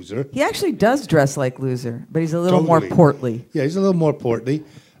 a loser. He actually does dress like loser, but he's a little more Totally. portly. Yeah, he's a little more portly,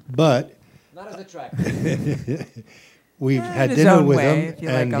 but Not as attractive. we've In had his dinner own with way, him, if you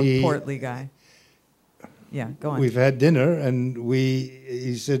and like a portly guy. Yeah, go on. we've had dinner, and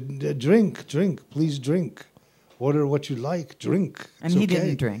he said, "Drink, please drink. Order what you like, drink." And It's he okay."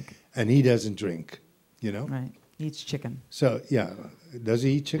 didn't drink. And he doesn't drink, you know. Right. He eats chicken. So yeah, does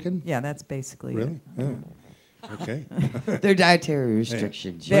he eat chicken? Yeah, that's basically Really? it. Oh. Okay. Their dietary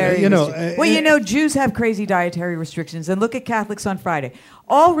restrictions. Very you know, restricted. Well, you know, Jews have crazy dietary restrictions, and look at Catholics on Friday.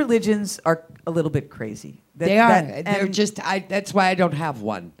 All religions are a little bit crazy. They are. and- They're just. That's why I don't have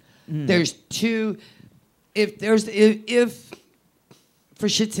one. There's two. If for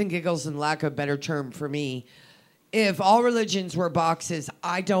shits and giggles and lack of a better term for me, if all religions were boxes,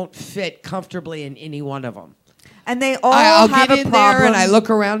 I don't fit comfortably in any one of them. and they all I'll have get a in problem. there and I look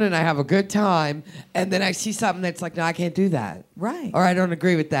around and I have a good time, and then I see something that's like, no, I can't do that, Right. or I don't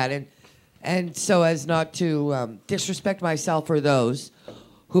agree with that, and so as not to disrespect myself or those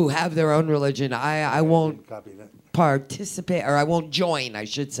who have their own religion, I won't Copy that. participate, or I won't join, I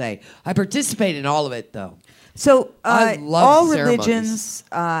should say. I participate in all of it, though. So I love all ceremonies. religions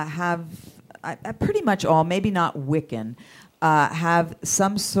have, pretty much all, maybe not Wiccan, have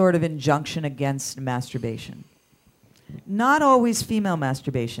some sort of injunction against masturbation. Not always female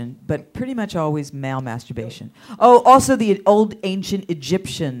masturbation, but pretty much always male masturbation. Oh, also the old ancient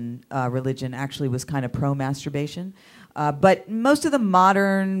Egyptian religion actually was kind of pro-masturbation. But most of the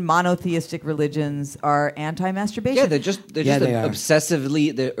modern monotheistic religions are anti-masturbation. Yeah, they're just they are.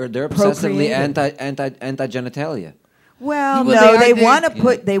 obsessively they're obsessively Procreative. anti genitalia. Well, Well, no, they they are- want to Yeah.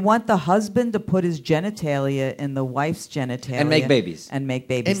 put. They want the husband to put his genitalia in the wife's genitalia And make babies. And make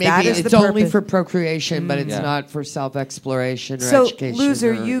babies. And That maybe is it's the only purpose. for procreation, but it's Yeah. not for self-exploration or So, education.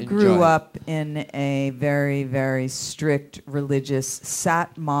 loser, or you grew enjoy. up in a very, very strict religious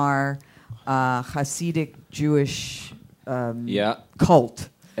Satmar Hasidic Jewish Yeah. cult,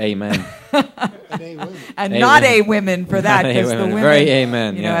 Amen. and A not women. a women for that, Not a because the women. women, Very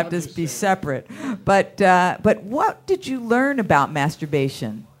amen, you know, yeah. have to be separate. But what did you learn about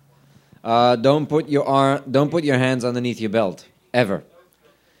masturbation? Don't put your hands underneath your belt ever.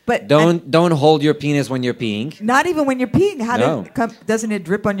 But Don't hold your penis when you're peeing. not even when you're peeing. How No. doesn't it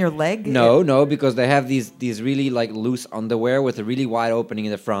drip on your leg? No, because they have these really like loose underwear with a really wide opening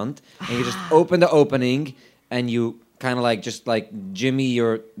in the front, and you just open the opening and you kind of like just like jimmy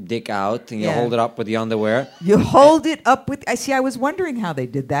your dick out and you Yeah. hold it up with the underwear You hold it up with. I was wondering how they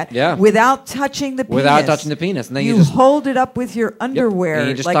did that. Yeah. Without touching the penis. without touching the penis, and then You you just hold it up with your underwear. And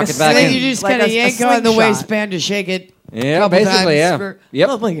you just like tuck a it back And then in. you just like kind of a yank on the slingshot. waistband to shake it. Yeah, couple basically, times yeah. for- Yep.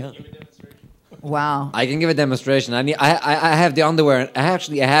 Oh my god. Wow. I can give a demonstration. I have the underwear. I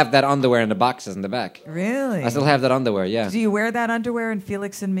have that underwear in the boxes in the back. Really? I still have that underwear. Yeah, Do you wear that underwear in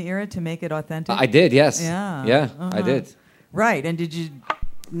Felix and Meira to make it authentic? I did. Yes. Yeah. Yeah, I Uh-huh. did. Right. And did you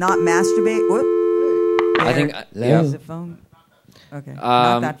not masturbate? Whoop. I think. There's Yeah. the phone. Okay.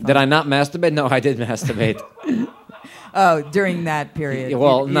 Not that phone. Did I not masturbate? No, I did masturbate. Oh, during that period.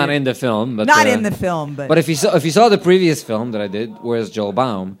 Well, not in the film, but Not in the film, but. But if you saw the previous film that I did, where's Joel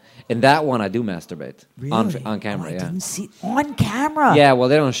Baum? In that one, I do masturbate Really? on camera. Oh, I Yeah. didn't see on camera. Yeah. Well,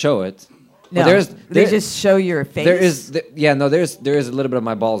 they don't show it. No. But They just show your face. there is there is a little bit of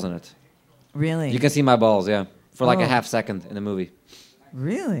my balls in it. Really. You can see my balls, yeah, for like Oh. a half second in the movie.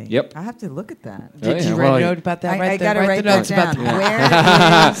 Really? Yep. I have to look at that. Oh, Did yeah, you well, write a note about that? I got to write write the that notes about down. that.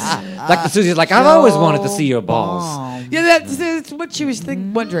 Where is Dr. Susie's like, I've always wanted to see your balls. Baum? Yeah, that's what she was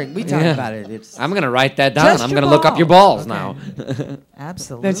wondering. We talked Yeah. about it. It's I'm gonna write that down. Just I'm your gonna look up your balls now.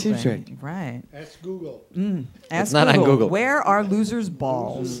 Absolutely. That seems right. Right. Ask Google. Ask not on Google. Where are losers'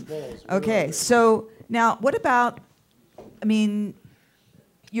 balls? Okay, so now what about, I mean,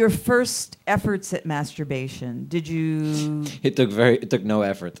 your first efforts at masturbation? Did you. It took no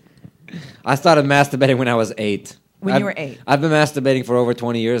effort. I started masturbating when I was 8. When you were 8. I've been masturbating for over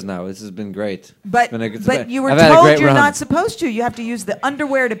 20 years now. This has been great. But you were I've had a told great you're run. not supposed to. You have to use the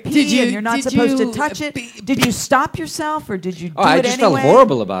underwear to pee, and you're not supposed to touch it. Did you stop yourself, or did you do I it just anyway? felt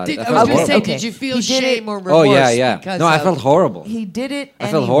horrible about it. I I was felt going to say, horrible. Okay. did you feel He did shame it. or remorse? Oh yeah. because No, I of- felt horrible. He did it I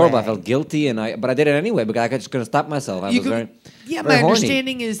anyway. felt horrible. I felt guilty, but I did it anyway because I just couldn't stop myself. I was very, Yeah, very my horny.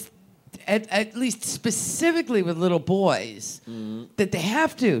 understanding is, at least specifically with little boys, that they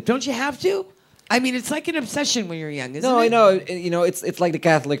have to. Don't you have to? I mean, it's like an obsession when you're young, isn't No, it? it's like the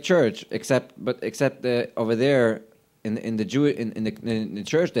Catholic Church, except over there in the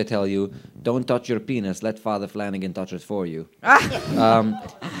church they tell you don't touch your penis. Let Father Flanagan touch it for you.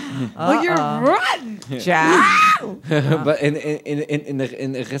 Well, you're rotten. Jack. But in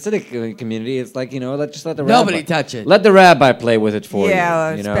the Hasidic community, it's like let the Nobody rabbi, touch it. Let the rabbi play with it for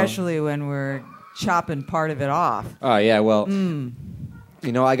Yeah, you. You know? especially when we're chopping part of it off. Oh yeah, well,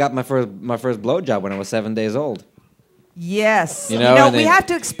 I got my first blowjob when I was 7 days old. Yes. You know, and we they- have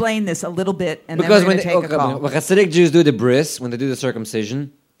to explain this a little bit, and Because then we're going to take a call. when Hasidic Jews do the bris, when they do the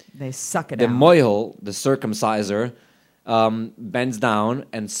circumcision, They suck it the out. moihel, the circumciser, bends down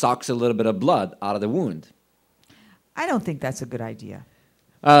and sucks a little bit of blood out of the wound. I don't think that's a good idea.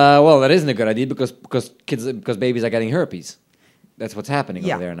 Well, that isn't a good idea because babies are getting herpes. That's what's happening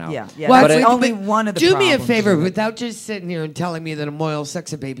Yeah, over there now. yeah. Well, That's but- only but one of the Do me a problems. favor, without just sitting here and telling me that a moil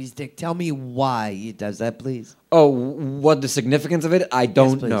sucks a baby's dick. Tell me why he does that, please. Oh, what the significance of it? I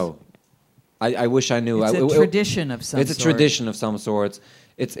don't please. know. I wish I knew. It's a tradition of some It's a sort. tradition of some sorts.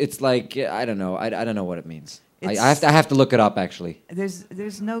 It's like I don't know. I don't know what it means. I It's- have to look it up actually.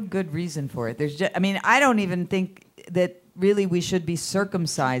 There's no good reason for it. I don't even think that really we should be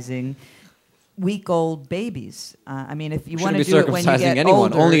circumcising week-old babies. If you Shouldn't want be to do it when you circumcising get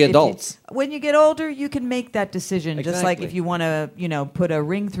anyone, older, only if adults. when you get older, you can make that decision. Just like Exactly. if you want to, put a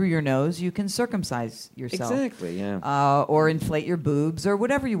ring through your nose, you can circumcise yourself. Exactly. Yeah. Or inflate your boobs or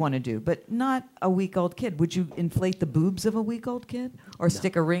whatever you want to do, but not a week-old kid. Would you inflate the boobs of a week-old kid or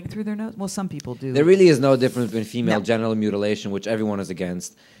stick a ring through their nose? Well, some people do. There really is no difference between female No. genital mutilation, which everyone is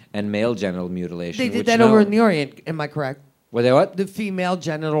against, and male genital mutilation. They did which that no- over in the Orient. Am I correct? Were they what? The female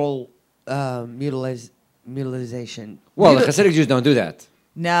genital mutilization. Well, the Hasidic Jews don't do that.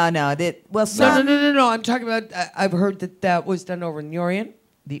 No. No, Some no. I'm talking about. I've heard that was done over in the Orient.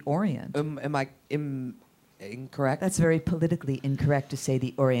 the Orient. Am I incorrect? That's very politically incorrect to say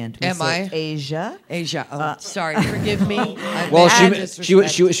the Orient. We Am say I? Asia. Asia. Oh, sorry. Forgive me. Well,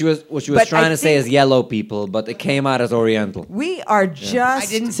 she was But trying I to say think- as yellow people, but it came out as Oriental. We are just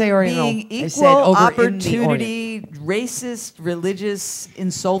I didn't say Oriental. being I equal said over in the opportunity, racist, religious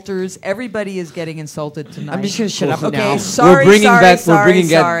insulters. Everybody is getting insulted tonight. I'm just gonna shut up Okay, now. sorry,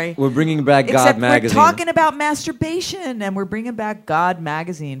 sorry. We're bringing back God Except magazine. we're talking about masturbation, and we're bringing back God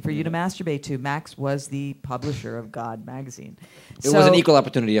magazine for you to masturbate to. Max was the publisher of God magazine. It was an equal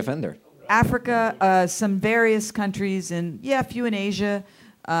opportunity offender. Africa, some various countries, and a few in Asia.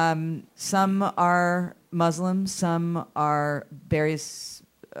 Some are Muslims, some are various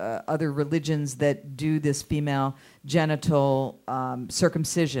other religions that do this female genital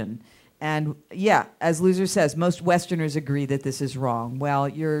circumcision. And as Loser says, most Westerners agree that this is wrong. Well,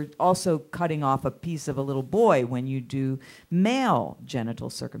 you're also cutting off a piece of a little boy when you do male genital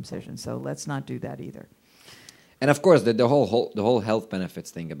circumcision. So let's not do that either. And of course, the whole health benefits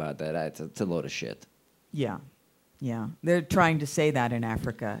thing about that, it's a load of shit. Yeah. They're trying to say that in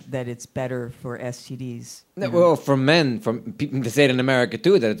Africa, that it's better for STDs. No, well, for men, they say it in America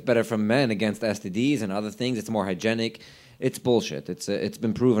too, that it's better for men against STDs and other things. It's more hygienic. It's bullshit. It's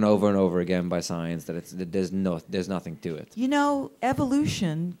been proven over and over again by science that there's nothing to it.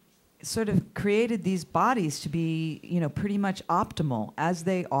 Evolution sort of created these bodies to be, pretty much optimal as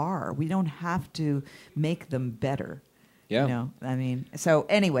they are. We don't have to make them better. Yeah. So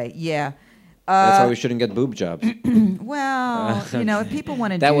anyway, That's why we shouldn't get boob jobs. Well, if people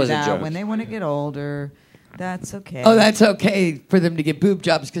want to That do was a that joke. when they want to get older, that's okay. Oh, that's okay for them to get boob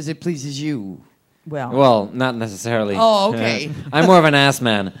jobs because it pleases you. Well, not necessarily. Oh, okay. I'm more of an ass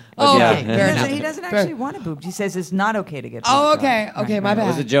man. But Oh, yeah. okay. Fair enough. He doesn't Fair- actually want a boob. He says it's not okay to get boob Oh, jobs. okay. Okay, my It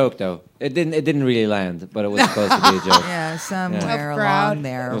was a bad. joke, though. It didn't really land, but it was supposed to be a joke. Yeah, somewhere Tough crowd. along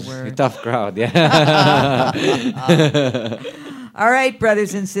there. It was We're a tough crowd, yeah. All right,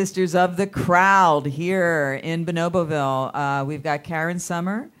 brothers and sisters of the crowd here in Bonoboville, we've got Karen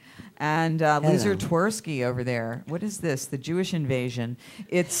Summer and Loser Twersky over there. What is this? The Jewish invasion.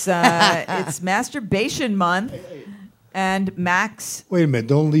 It's Masturbation Month, and Max Wait a minute,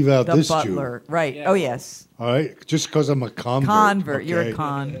 don't leave out the this butler. Jew. Right. Oh, yes. All right? Just because I'm a convert. Convert. You're a okay?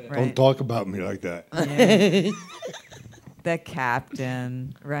 con. Don't Right. talk about me like that. Yeah. The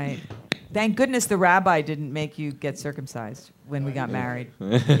captain. Right. Thank goodness the rabbi didn't make you get circumcised when we got married.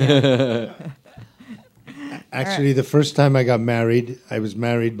 Actually, the first time I got married, I was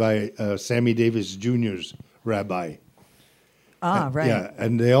married by Sammy Davis Jr.'s rabbi. Ah, right. Yeah,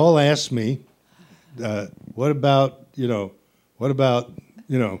 and they all asked me, what about, You I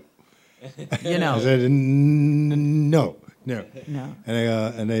know. said, no. No.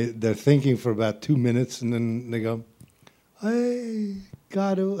 And they're thinking for about 2 minutes, and then they go, hey,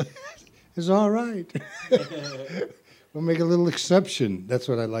 God, it's all right. We'll make a little exception. That's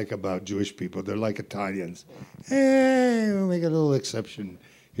what I like about Jewish people. They're like Italians. Hey, we'll make a little exception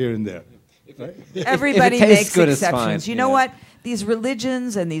here and there. Right? Everybody if it tastes makes good, it's exceptions. fine. You know Yeah. what? These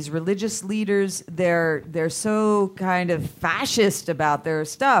religions and these religious leaders, they're so kind of fascist about their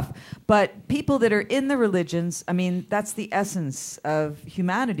stuff. But people that are in the religions, I mean, that's the essence of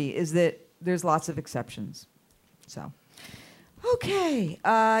humanity, is that there's lots of exceptions. So, okay.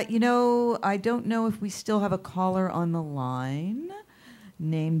 I don't know if we still have a caller on the line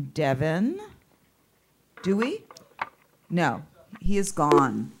named Devin. Do we? No, he is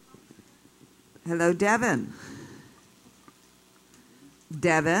gone. Hello, Devin.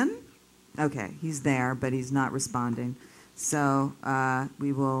 Devin? Okay, he's there, but he's not responding. So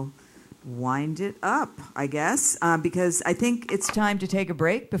we will wind it up, I guess, because I think it's time to take a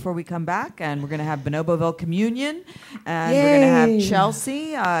break before we come back, and we're going to have Bonoboville Communion, and we're going to have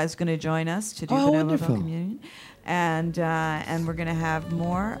Chelsea is going to join us to do Bonoboville wonderful. Communion, and we're going to have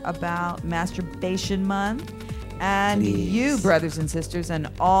more about Masturbation Month, and you, brothers and sisters, and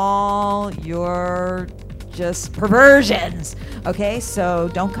all your just perversions. Okay, so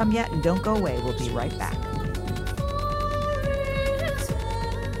don't come yet and don't go away. We'll be right back.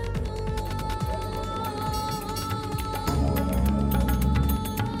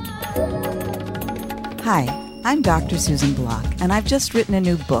 Hi, I'm Dr. Susan Block, and I've just written a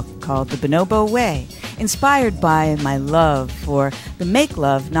new book called The Bonobo Way, inspired by my love for the make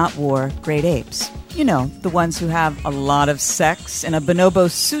love, not war great apes. You know, the ones who have a lot of sex in a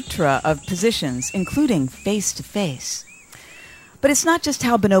bonobo sutra of positions, including face-to-face. But it's not just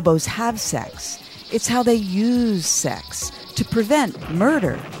how bonobos have sex. It's how they use sex to prevent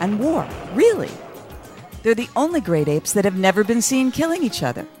murder and war, really. They're the only great apes that have never been seen killing each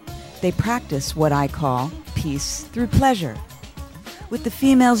other. They practice what I call peace through pleasure, with the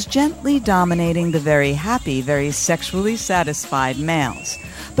females gently dominating the very happy, very sexually satisfied males.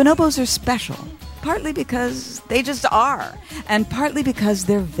 Bonobos are special. Partly because they just are, and partly because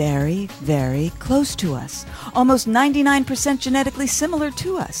they're very, very close to us, almost 99% genetically similar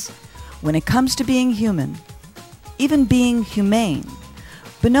to us. When it comes to being human, even being humane,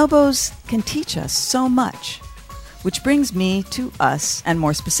 bonobos can teach us so much. Which brings me to us, and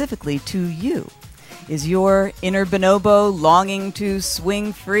more specifically to you. Is your inner bonobo longing to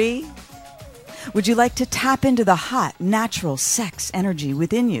swing free? Would you like to tap into the hot, natural sex energy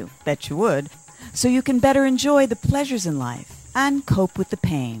within you? Bet you would. So you can better enjoy the pleasures in life and cope with the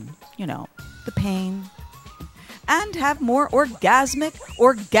pain. You know, the pain. And have more orgasmic,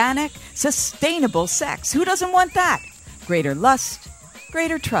 organic, sustainable sex. Who doesn't want that? Greater lust,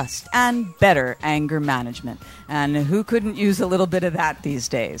 greater trust, and better anger management. And who couldn't use a little bit of that these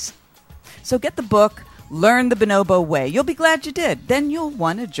days? So get the book, Learn the Bonobo Way. You'll be glad you did. Then you'll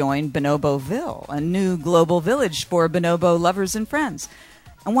want to join Bonoboville, a new global village for bonobo lovers and friends.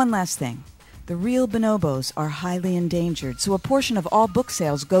 And one last thing. The real bonobos are highly endangered, so a portion of all book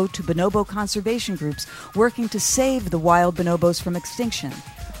sales go to bonobo conservation groups working to save the wild bonobos from extinction.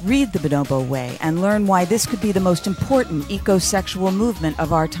 Read The Bonobo Way and learn why this could be the most important ecosexual movement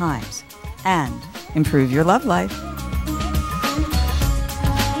of our times. And improve your love life.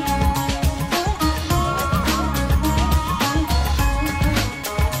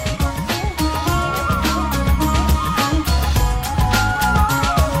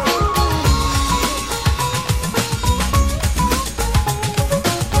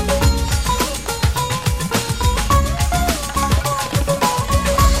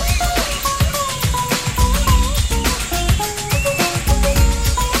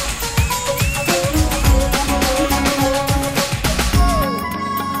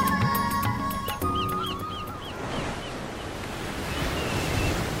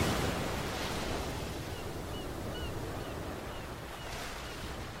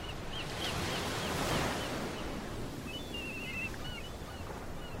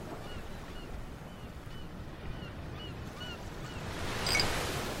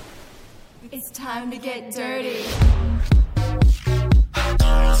 It's time to get dirty.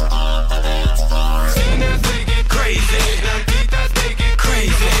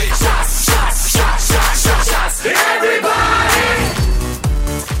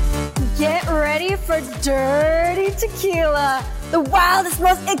 the wildest,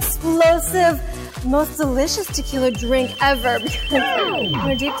 most explosive, most delicious tequila drink ever.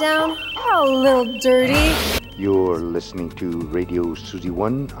 Because deep down, we're all a little dirty. You're listening to Radio Susie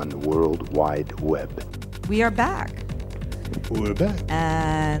One on the World Wide Web. We are back. We're back.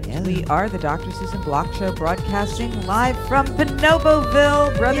 And we are the Dr. Susan Block Show, broadcasting live from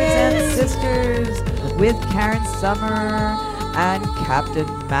Bonoboville, brothers and sisters, with Karen Summer and Captain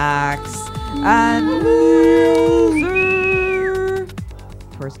Max and Loser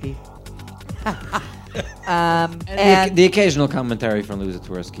Tversky. And the occasional commentary from Loser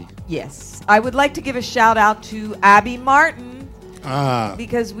Tversky. Yes, I would like to give a shout out to Abby Martin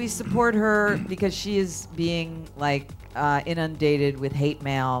because we support her because she is being inundated with hate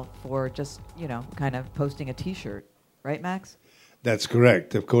mail for just kind of posting a T-shirt, right, Max? That's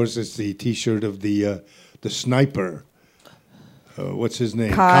correct. Of course, it's the T-shirt of the sniper. What's his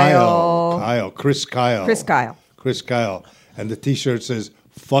name? Kyle. Chris Kyle. Chris Kyle. And the T-shirt says,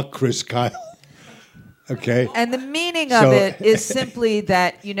 "Fuck Chris Kyle." Okay. And the meaning of it is simply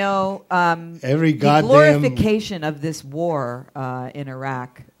that, every the goddamn glorification of this war in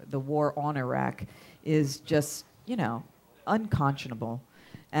Iraq, the war on Iraq, is just, unconscionable.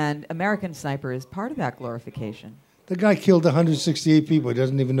 And American Sniper is part of that glorification. The guy killed 168 people. He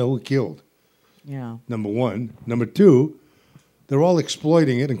doesn't even know who killed. Yeah. Number one. Number two, they're all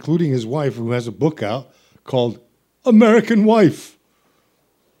exploiting it, including his wife, who has a book out called American Wife.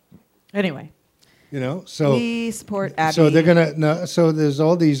 Anyway. So we support Abby. So they're gonna. So there's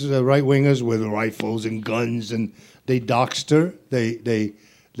all these right wingers with rifles and guns, and they doxed her. They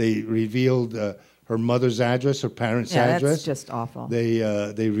revealed her mother's address, her parents' address. That's just awful. They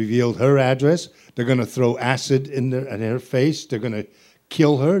revealed her address. They're gonna throw acid in her face. They're gonna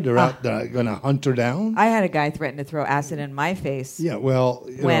kill her. They're gonna hunt her down. I had a guy threaten to throw acid in my face. Yeah, well,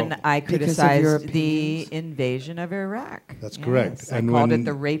 when I criticized the invasion of Iraq. That's correct. And I called it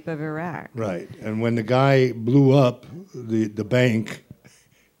the rape of Iraq. Right, and when the guy blew up the bank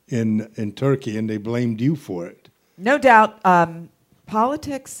in Turkey, and they blamed you for it. No doubt,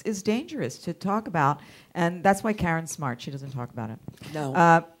 politics is dangerous to talk about, and that's why Karen's smart. She doesn't talk about it.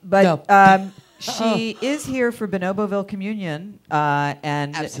 No, She is here for Bonoboville Communion,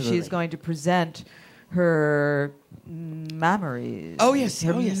 and Absolutely. she's going to present her memories. Oh, yes.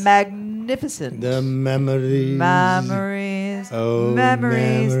 Her magnificent The memories. memories. Oh,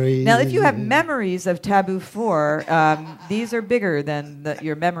 memories. Now, if you have memories of Taboo 4, these are bigger than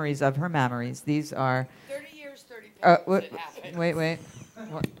your memories of her memories. These are 30 years, 30 pounds. wait.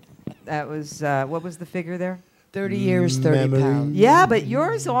 What? That was what was the figure there? 30 years, 30 pounds. Yeah, but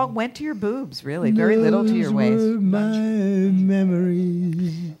yours all went to your boobs, really. Very little to your waist. Those were my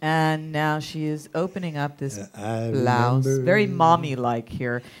memories. And now she is opening up this I blouse. remember. Very mommy-like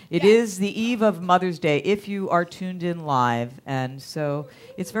here. It is the eve of Mother's Day, if you are tuned in live. And so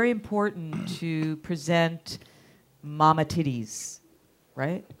it's very important to present mama titties,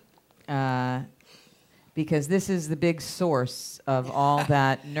 right? Because this is the big source of all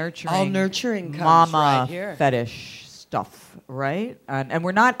that nurturing, All nurturing comes mama right here. fetish stuff, right? And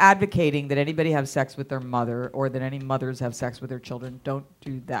we're not advocating that anybody have sex with their mother or that any mothers have sex with their children. Don't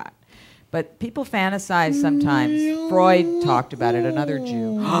do that. But people fantasize sometimes. Freud talked about it, another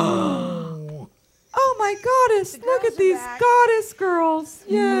Jew. Oh, my goddess. Look at these goddess girls.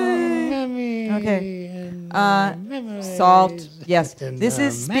 Yay. Okay. Salt. Yes. This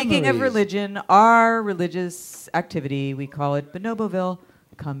is, speaking of religion, our religious activity. We call it Bonoboville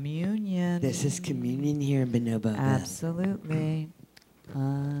Communion. This is communion here in Bonoboville. Absolutely.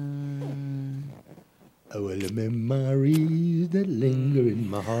 Oh, well, the memories that linger in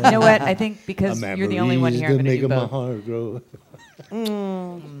my heart. You know what? I think because you're the only one here, I'm going to do my both. heart grow.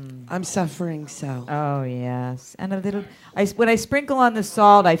 I'm suffering so. Oh, yes. And a little... when I sprinkle on the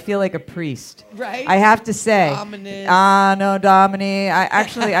salt, I feel like a priest. Right? I have to say. Dominus. No, Domini.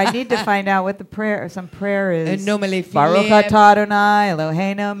 I need to find out what some prayer is. And nomele Baruch Philip. atah Adonai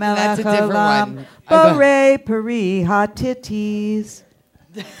Eloheinu melech That's a different haolam. one. Bore peri ha-titties.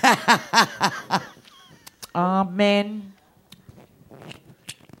 Amen.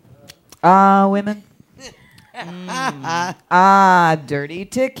 Women. Dirty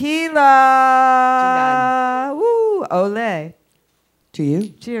tequila. Woo, ole. To you?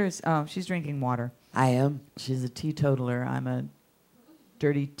 Cheers. Oh, she's drinking water. I am. She's a teetotaler. I'm a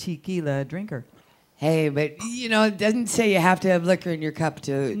dirty tequila drinker. Hey, but it doesn't say you have to have liquor in your cup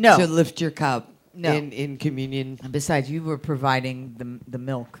to lift your cup in communion. And besides, you were providing the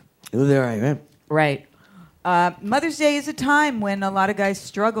milk. Oh, there I am. Right. Mother's Day is a time when a lot of guys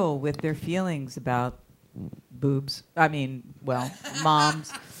struggle with their feelings about boobs. I mean,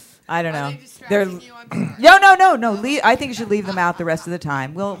 moms. I don't Are know. they distracting you? I'm sorry. No. I think you should leave them out the rest of the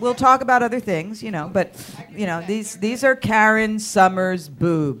time. We'll talk about other things, but these are Karen Summers'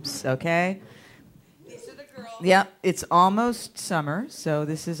 boobs, okay? These are the girls. Yeah, it's almost summer, so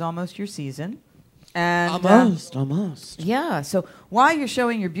this is almost your season. And Almost. yeah, so while you're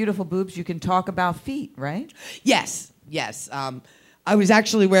showing your beautiful boobs, you can talk about feet, right? Yes. I was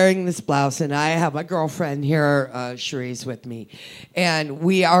actually wearing this blouse, and I have my girlfriend here, Cherie's with me, and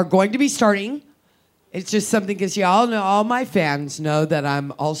we are going to be starting. It's just something because y'all know, all my fans know that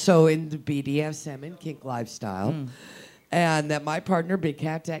I'm also in the BDSM and kink lifestyle, and that my partner, Big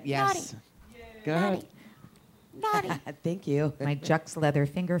Cat, yes, go ahead. Naughty. Thank you. My Jux Leather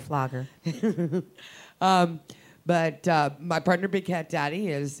finger flogger. But my partner, Big Cat Daddy,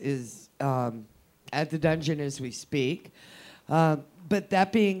 is at the dungeon as we speak. But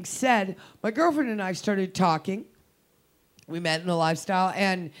that being said, my girlfriend and I started talking. We met in the lifestyle,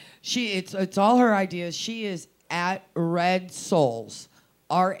 and it's all her ideas. She is at Red Souls,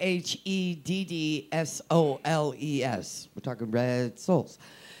 RHEDDSOLES. We're talking Red Souls,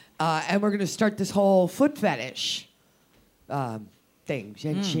 and we're going to start this whole foot fetish thing.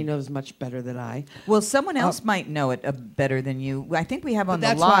 And she knows much better than I. Well, someone else might know it better than you. I think we have on But the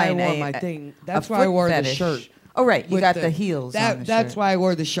that's why I line wore a- my a- thing. a That's why I foot wore the fetish. shirt. Oh, right. You With got the heels on the That's shirt. why I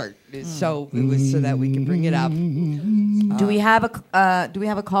wore the shirt. So it was so that we can bring it up. Do we have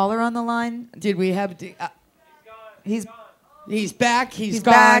a caller on the line? Did we have? He's back. He's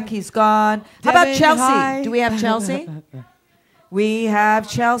gone. back. He's gone. How about Devin, Chelsea? hi. Do we have Chelsea? We have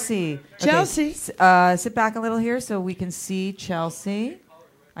Chelsea. Chelsea. Sit back a little here so we can see Chelsea.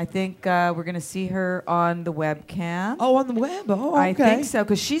 I think we're going to see her on the webcam. Oh, on the web. Oh, okay. I think so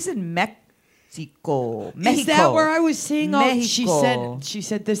because she's in Mexico. Is that where I was seeing all? Mexico. She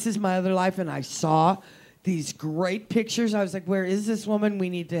said, "This is my other life," and I saw these great pictures. I was like, "Where is this woman? We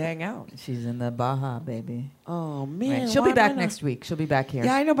need to hang out." She's in the Baja, baby. Oh man, She'll why be am back I not- next week. She'll be back here.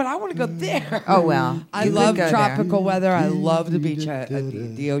 Yeah, I know, but I want to go there. Oh well. I You could love go there. tropical weather. I love the beach.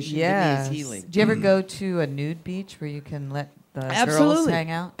 The ocean Yes. to me is healing. Do you ever go to a nude beach where you can let the girls Absolutely.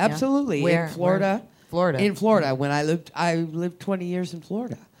 hang out? Yeah? Absolutely. Where? In Florida. Florida. In Florida. When I lived 20 years in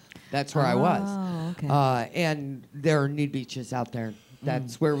Florida. That's where I was. Oh, okay. And there are nude beaches out there.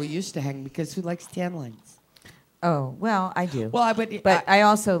 That's where we used to hang because who likes tan lines? Oh well, I do. Well, but I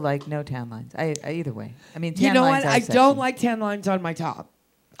also like no tan lines. I either way. I mean, tan you know lines what? are I sexy. don't like tan lines on my top,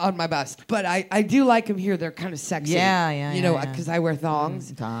 on my bust, but I do like them here. They're kind of sexy. Yeah. You know, because I wear thongs,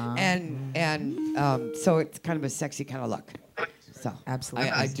 Thong. and so it's kind of a sexy kind of look. So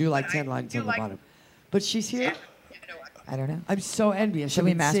Absolutely. I do like tan lines on the bottom. But she's here. I don't know. I'm so envious. Should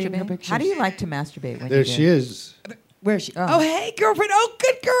we I've been seeing her masturbate? pictures. How do you like to masturbate when There you do? she is. Where is she? Oh. Oh, hey, girlfriend. Oh,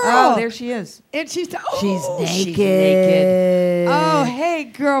 good girl. Oh, there she is. And she's She's oh, naked. Oh, hey,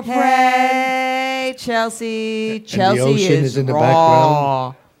 girlfriend. Hey, Chelsea. Chelsea ocean is in the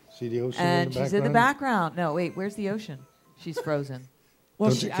background. See the ocean And in the background? she's in the background. No, wait, where's the ocean? She's frozen.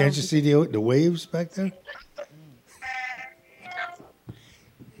 Well, Can't you see the waves back there?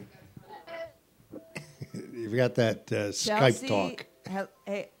 You've got that Skype Chelsea, talk.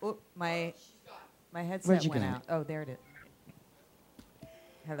 Hey, my headset Where'd you went go? out. Oh, there it is.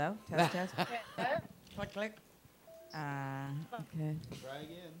 Hello? Test, test. Click, click. Okay. Try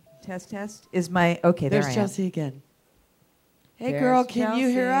again. Test. Is my... Okay, there There's I am. Chelsea again. Hey, There's girl, can you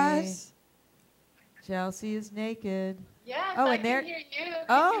hear Chelsea. us? Chelsea is naked. Yes, Oh, I and there- can hear you.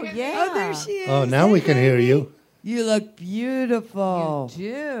 Oh, Can you hear me? yeah. Oh, there she is. Oh, now Hey, we can hear baby. you. You look beautiful. You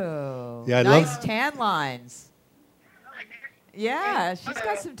do. Yeah, I nice love- tan lines. Yeah, she's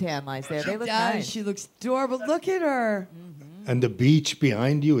got some tan lines there. They look does. nice. She looks adorable. Look at her. And the beach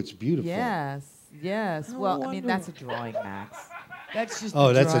behind you, it's beautiful. Yes. How Well, I mean, that's a wonderful. drawing, Max. That's just Oh,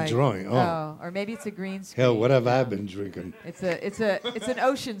 a that's drawing. a drawing. Oh, Oh, or maybe it's a green screen. hell, what have I Yeah. been drinking? It's an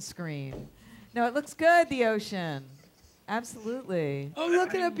ocean screen. No, it looks good. The ocean. Absolutely. Oh,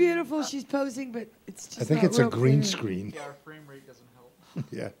 look at how beautiful she's posing, but it's just I think not it's a real green clear. screen. Yeah, our frame rate doesn't help.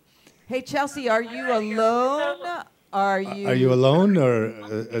 Yeah. Hey, Chelsea, are you alone? Are you? Are you alone, or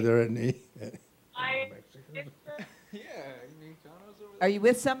are there any? Yeah, I mean, Jono's over Are you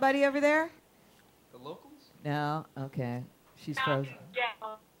with somebody over there? the locals. No. Okay. She's frozen.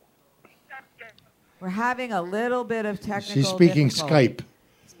 We're having a little bit of technical. She's speaking difficulty. Skype.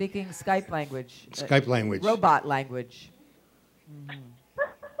 Speaking Skype language. Skype language. Robot language.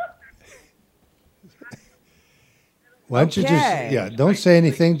 Why don't you Okay. just, don't say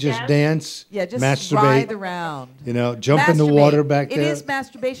anything, just dance, Yeah, just masturbate, writhe around. jump in the Masturbate. water back It there. is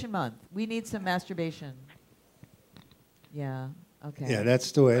masturbation month. We need some masturbation. Yeah. Okay. Yeah,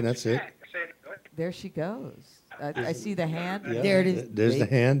 that's the way, that's it. there she goes. I see the hand. Yeah, There it is. There's the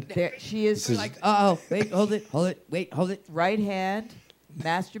hand. There she is. This is- Like, oh, wait, hold it, wait, hold it. Right hand,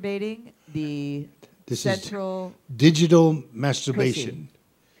 masturbating the This is central. digital masturbation.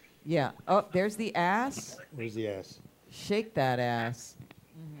 Yeah. Oh, there's the ass. Where's the ass? Shake that ass.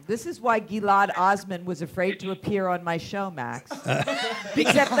 This is why Gilad Osman was afraid to appear on my show, Max.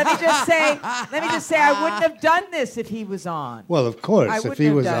 Except let me just say, I wouldn't have done this if he was on. Well, of course, I if wouldn't he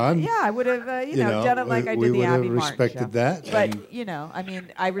have was done on, it. Yeah, I would have, done it like I we did the would have Abby Martin respected show. that. But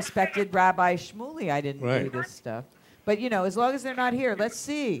and I respected Rabbi Shmuley. I didn't do Right. this stuff. But as long as they're not here, let's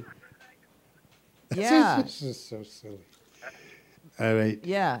see. Yeah, this is so silly. All right.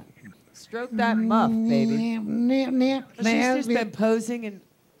 yeah. Stroke that muff, baby. She's just been posing and.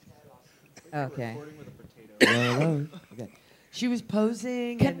 Okay. Okay. She was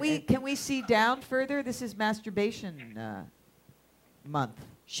posing. Can we see down further? This is masturbation month.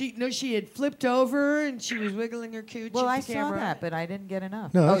 She had flipped over and she was wiggling her cooch. Well, at I the saw camera. that, but I didn't get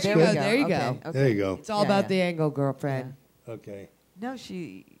enough. No, oh, that's there good. we go. There you Okay, go. okay. There you go. It's all Yeah, about yeah. the angle, girlfriend. Okay. No,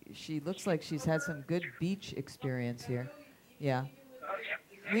 she looks like she's had some good beach experience here. Yeah.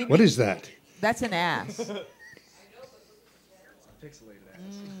 What is that? That's an ass. Pixelated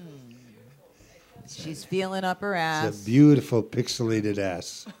ass. She's feeling up her It's ass. a beautiful pixelated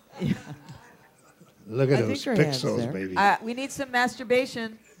ass. Look at I those think her hand's pixels, there. baby. We need some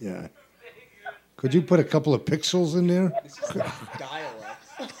masturbation. Yeah. Could you put a couple of pixels in there? This is like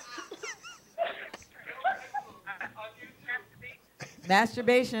dial-up.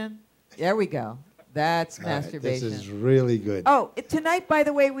 Masturbation. There we go. That's All right, masturbation. This is really good. Oh, tonight, by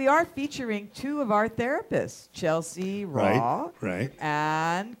the way, we are featuring two of our therapists, Chelsea Raw Right.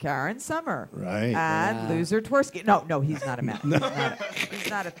 and Karen Summer. Right. And Loser Tversky. No, he's not a man. He's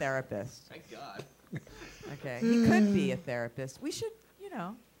not a therapist. Thank God. Okay. He could be a therapist. We should,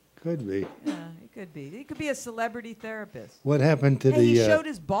 Could be. yeah, he could be. He could be a celebrity therapist. What happened to Hey, he the? showed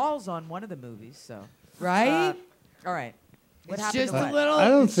his balls on one of the movies, so. Right? All right. What It's happened just to a what? little. I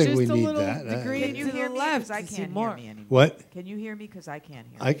don't it's think just we a need little that. Degree Can you to hear the me? left. Because I to see can't more. hear me anymore. What? Can you hear me? Because I can't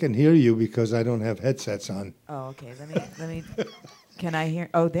hear. I can hear you because I don't have headsets on. Oh, okay. Let me. Can I hear?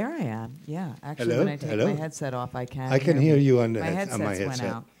 Oh, there I am. Yeah. Actually, Hello? when I take Hello? my headset off, I can. I can hear me. you on the My on my headsets headset. went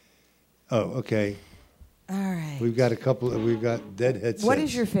out. Oh, okay. All right. We've got a couple. We've got dead headsets. What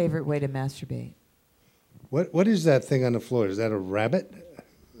is your favorite way to masturbate? What is that thing on the floor? Is that a rabbit?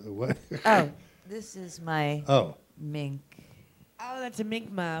 What? Oh, this is my Oh. mink Oh, that's a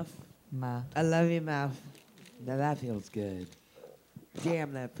mink mouth. muff. I love you, mouth. Now that feels good.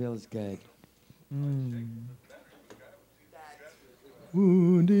 Damn, that feels good.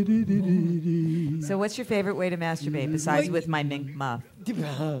 So, what's your favorite way to masturbate besides with my mink muff?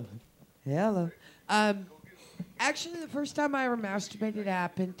 Hello. Actually, the first time I ever masturbated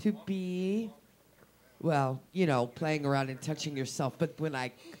happened to be, well, playing around and touching yourself. But when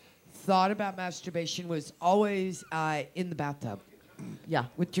I thought about masturbation was always in the bathtub. Yeah.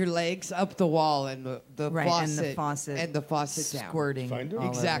 With your legs up the wall and the Right, faucet. and the faucet And the faucet down. squirting. Find her? all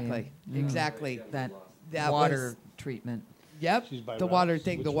over Exactly. you. Exactly. That That water was- treatment. Yep. She's by The Ralph's. water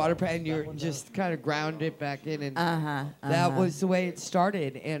thing, Which the water Ralph's? pad, and you just kind of ground it back in. And Uh-huh. that was the way it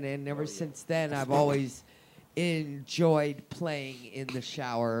started. And ever since then, I've always enjoyed playing in the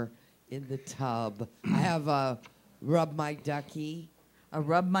shower, in the tub. I have a Rub My Ducky. a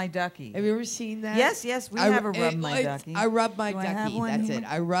rub my ducky. Have you ever seen that? Yes, we have a rub my ducky. I rub my Do I ducky. have one That's here? it.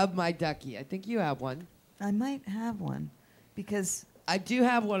 I rub my ducky. I think you have one. I might have one because I do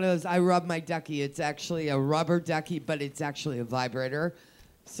have one of those. I rub my ducky. It's actually a rubber ducky, but it's actually a vibrator,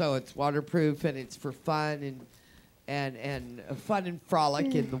 so it's waterproof and it's for fun and fun and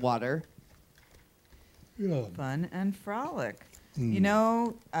frolic in the water. Yeah. fun and frolic. Mm. You know,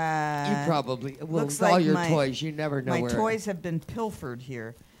 You probably well, looks with all like your my- toys. You never know my where. toys have been pilfered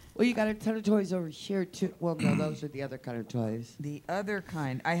here. Well, you got a ton of toys over here too. Well, no, those are the other kind of toys. The other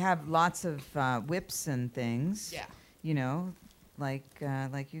kind, I have lots of whips and things. Yeah. You know, like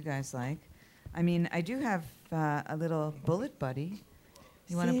you guys like. I mean, I do have a little bullet buddy.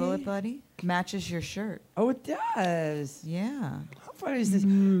 You want a bullet See? buddy? Matches your shirt. Oh, it does. Yeah. How fun is this?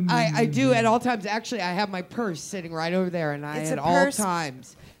 I do at all times. Actually, I have my purse sitting right over there, and I It's at a all purse.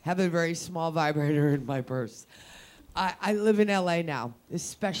 times have a very small vibrator in my purse. I live in LA now,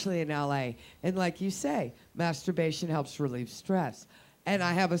 especially in LA. And like you say, masturbation helps relieve stress. And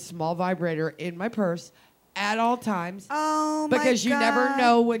I have a small vibrator in my purse at all times Oh because my you never God.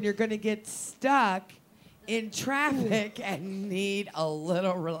 know when you're going to get stuck in traffic and need a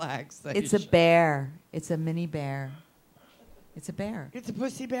little relaxation. It's a bear. It's a mini bear. It's a bear. It's a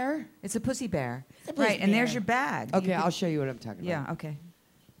pussy bear? It's a pussy bear. a pussy Right, and there's bear. your bag. Okay, You I'll could- show you what I'm talking about. Yeah, okay.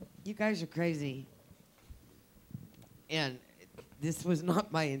 You guys are crazy. And this was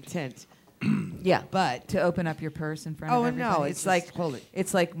not my intent. Yeah, But to open up your purse in front of Oh, everybody. no, it's it's like just hold it.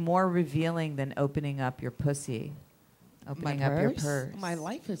 it's like more revealing than opening up your pussy. Opening up your purse. My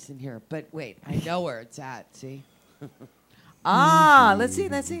life is in here. But wait, I know where it's at. See? Let's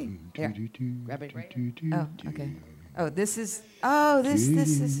see. Here, grab it right. Oh, okay. Oh, this is this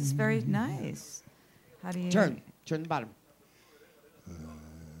is very nice. How do you Turn the bottom.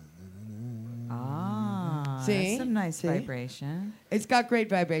 See? that's some nice See? vibration. It's got great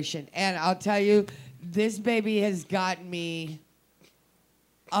vibration, and I'll tell you, this baby has gotten me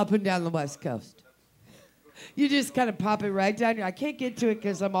up and down the West Coast. You just kind of pop it right down. I can't get to it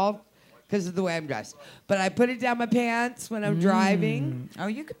because of the way I'm dressed. But I put it down my pants when I'm driving. Oh,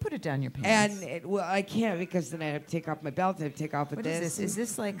 you could put it down your pants. And I can't because then I have to take off my belt. I have to take off with What is this? Is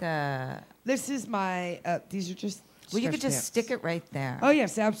this like a? This is my. These are just. Well, you stretch could just pants. stick it right there. Oh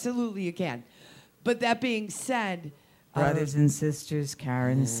yes, absolutely you can. But that being said, Brothers and sisters,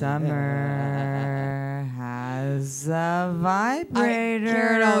 Karen Summer has a vibrator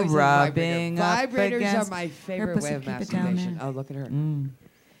Karen always has a rubbing vibrator. up Vibrators against are my her favorite pussy. way of Keep it down masturbation. there. Oh, look at her. Mm.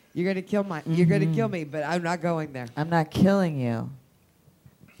 You're gonna kill You're gonna kill me, but I'm not going there. I'm not killing you.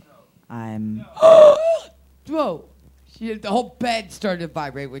 I'm. Whoa! The whole bed started to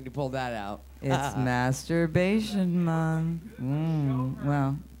vibrate when you pulled that out. It's masturbation month.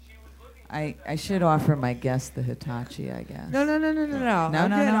 Well, I should offer my guest the Hitachi, I guess. No. No, I'm no, good.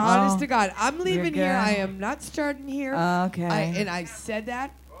 no. Honest Oh. to God, I'm leaving You're here. I good? am not starting here. Okay. And I said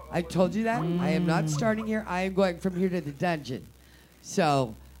that. I told you that. I am not starting here. I am going from here to the dungeon.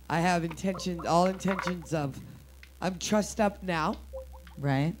 So I have all intentions of. I'm trussed up now.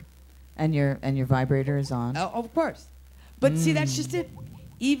 Right. And your vibrator is on. Oh, of course. But see, that's just it.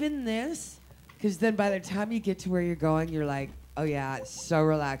 Even this, because then by the time you get to where you're going, you're like, oh yeah, it's so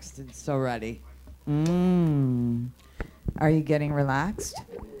relaxed and so ready. Are you getting relaxed?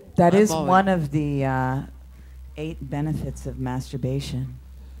 That I'm is always- one of the 8 benefits of masturbation.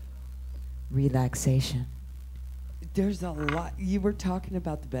 Relaxation. There's a lot. You were talking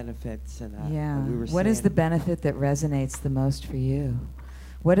about the benefits, and Yeah. we were What is saying- the benefit that resonates the most for you?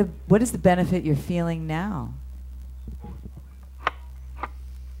 What is the benefit you're feeling now?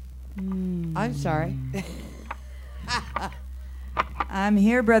 I'm sorry. I'm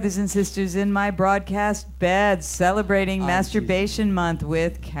here, brothers and sisters, in my broadcast bed, celebrating Masturbation Month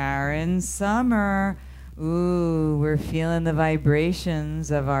with Karen Summer. Ooh, we're feeling the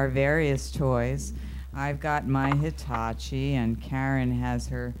vibrations of our various toys. I've got my Hitachi, and Karen has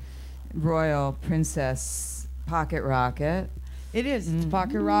her Royal Princess Pocket Rocket. It is. It's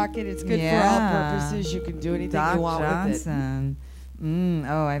pocket rocket. It's good for all Yeah. purposes. You can do anything Doc you want with it. Johnson.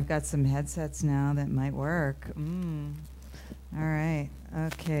 Oh, I've got some headsets now that might work. All right.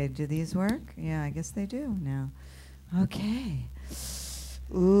 Okay. Do these work? Yeah, I guess they do now. Okay.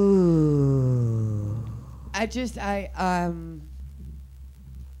 Ooh.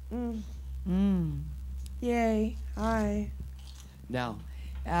 Yay. Hi. No.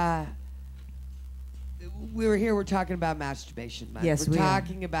 We were here. We're talking about masturbation. Month. Yes, we're we are.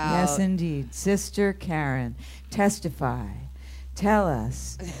 talking about. Yes, indeed. Sister Karen, testify. Tell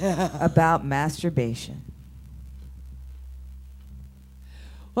us about masturbation.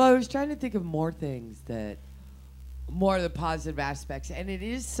 Well, I was trying to think of more of the positive aspects, and it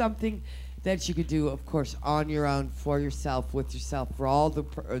is something that you could do, of course, on your own, for yourself, with yourself, for all the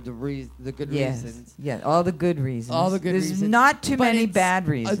good reasons. Yeah, all the good reasons. All the good There's reasons. not too But many it's- bad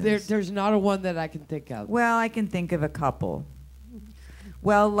reasons. There's not a one that I can think of. Well, I can think of a couple.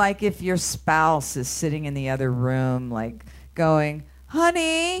 Well, like if your spouse is sitting in the other room, like going,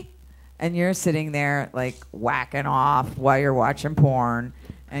 honey, and you're sitting there, like whacking off while you're watching porn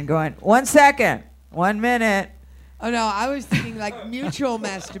and going, 1 second, 1 minute. Oh no, I was thinking like mutual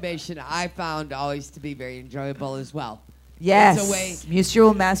masturbation. I found always to be very enjoyable as well. Yes. It's a way,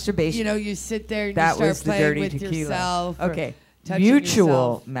 mutual masturbation. you know, you sit there and That you start was the playing dirty with tequila. yourself. or Okay. touching Mutual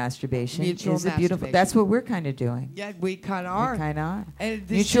yourself. masturbation Mutual is a beautiful. masturbation. That's what we're kind of doing. Yeah, we kind of are. We kind of are. And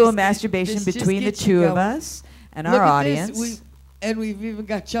this Mutual just- masturbation this just between the gets you two of going. us and Look our at audience. This. We've even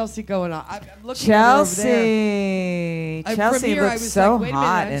got Chelsea going on. I'm looking at her over there. Chelsea. Chelsea from here, I looks was so like, wait a minute,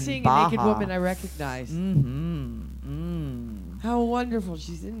 hot I'm in seeing Baja. a naked woman I recognize. How wonderful.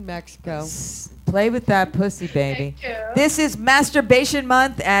 She's in Mexico. Play with that pussy, baby. This is Masturbation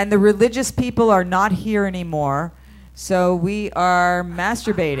Month, and the religious people are not here anymore. So we are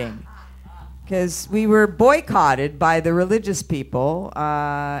masturbating because we were boycotted by the religious people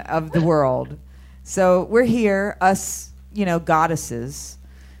of the world. So we're here, us, goddesses,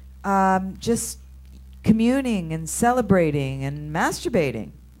 just communing and celebrating and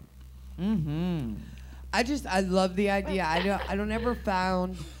masturbating. Mm-hmm. I love the idea. I don't ever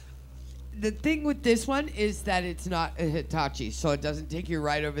found the thing with this one is that it's not a Hitachi, so it doesn't take you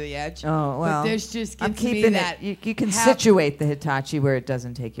right over the edge. Oh, well. But this just I'm gets me keeping that it. You can half- situate the Hitachi where it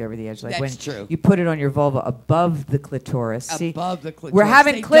doesn't take you over the edge. Like That's when true. you put it on your vulva above the clitoris. See, above the clitoris. we're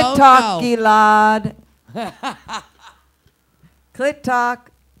having They clit don't talk, know. Gilad. Clit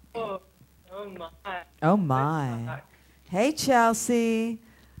talk. Oh my. Oh my. Hey Chelsea.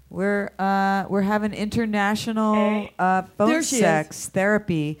 We're having international phone There she is. sex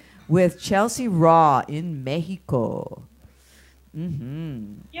therapy with Chelsea Raw in Mexico.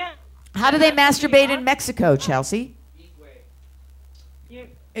 Mm-hmm. Yeah. How do they masturbate in Mexico, Chelsea? You,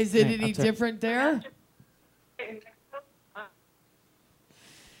 Is it Right, any I'll try. different there?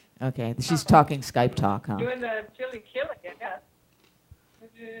 Okay, she's talking Skype talk, huh? doing the chili killing, I guess.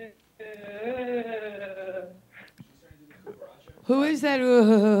 Who is that?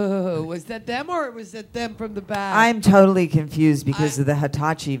 Was that them or was that them from the back? I'm totally confused because of the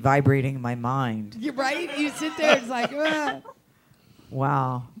Hitachi vibrating my mind. You're right. You sit there. It's like,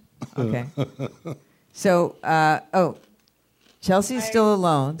 Wow. Okay. So, Chelsea's still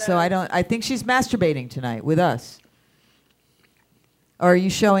alone, so I think she's masturbating tonight with us. Or are you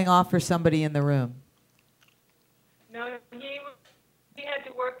showing off for somebody in the room? No, he had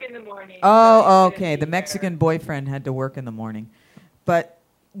to work in the morning. so Oh, he couldn't okay. be The there. Mexican boyfriend had to work in the morning. But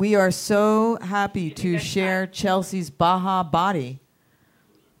we are so happy to share Chelsea's Baja body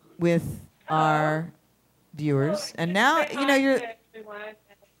with our viewers. And now, you know, you're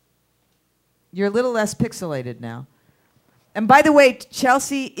a little less pixelated now. And by the way,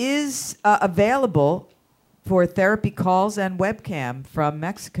 Chelsea is available for therapy calls and webcam from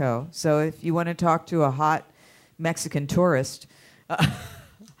Mexico. So if you want to talk to a hot Mexican tourist,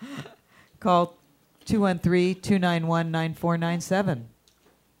 call 213-291-9497.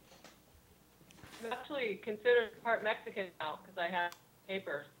 I'm actually considered part Mexican now because I have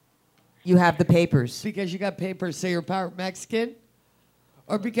papers. You have the papers. because you got papers, so you're part Mexican,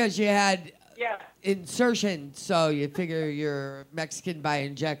 or because you had Yeah. insertion, so you figure you're Mexican by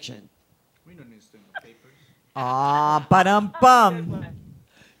injection. We don't need to know papers. Ah, ba-dum-bum. Good one.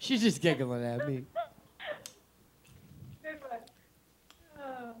 She's just giggling at me. Good one.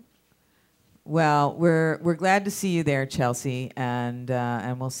 Oh. Well, we're glad to see you there, Chelsea, and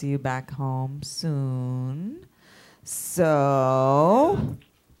we'll see you back home soon. So,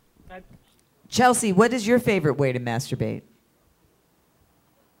 Chelsea, what is your favorite way to masturbate?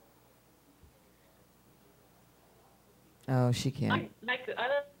 Oh, she can't.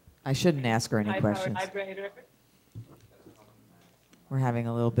 I shouldn't ask her any questions. Vibrator. We're having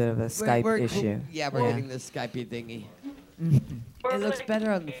a little bit of a Skype We're- issue. Yeah, we're getting the Skypey thingy. Or It looks like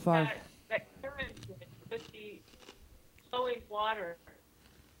better on the far. That current with the flowing water.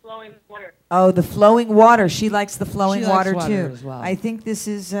 Flowing water. Oh, the flowing water. She likes the flowing She likes water, water too. as well. I think this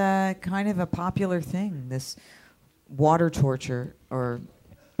is kind of a popular thing, this water torture or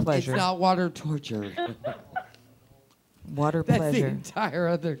pleasure. It's not water torture. Water That's pleasure. the entire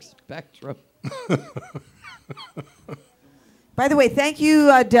other spectrum. By the way, thank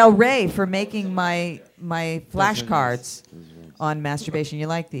you, Del Rey, for making my flashcards on masturbation. You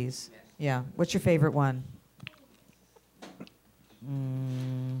like these? Yeah. What's your favorite one?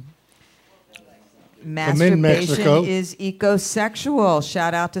 Masturbation Mexico. is ecosexual.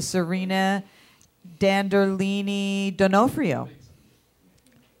 Shout out to Serena Danderlini Donofrio.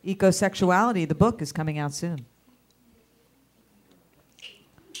 Ecosexuality, the book is coming out soon.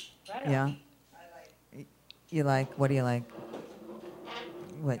 Yeah. You like, what do you like?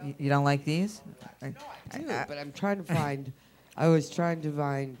 What, you don't like these? I do, but I'm trying to find. I was trying to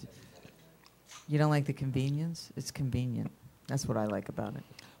find. You don't like the convenience? It's convenient. That's what I like about it.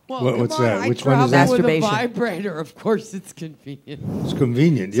 Well, What- come what's on, that? I Which one is travel that? with a Masturbation. vibrator. Of course, it's convenient. It's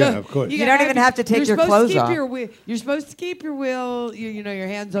convenient, yeah, So of course. You gotta don't even have to take you're your supposed clothes to keep off. Your wheel, you're supposed to keep your wheel, you know, your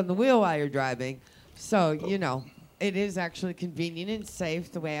hands on the wheel while you're driving. So, you know, it is actually convenient and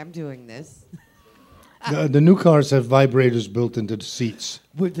safe the way I'm doing this. The new cars have vibrators built into the seats.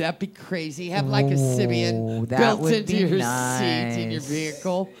 Would that be crazy? Have like a Sibian that built would into be your seat in your nice.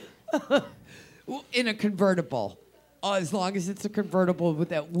 vehicle? In a convertible. Oh, as long as it's a convertible with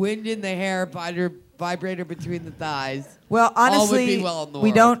that wind in the hair, vibrator between the thighs. Well, all would honestly, be well in the we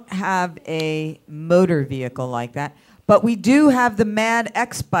world. don't have a motor vehicle like that, but we do have the Mad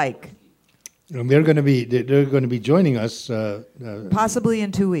X bike, And they're going to be joining us possibly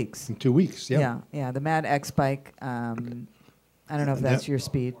in 2 weeks. in 2 weeks. Yeah. Yeah, the Mad X bike. I don't know if that's your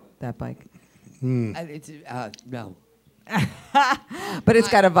speed, that bike. No. But it's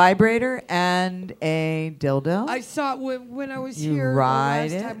got a vibrator and a dildo. I saw it when I was You here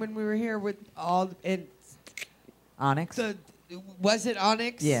ride last it? time when we were here with all and Onyx? was it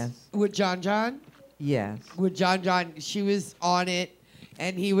Onyx? Yes. With John. Yes. With John, she was on it,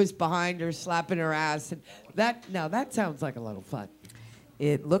 and he was behind her slapping her ass, and that sounds like a lot of fun.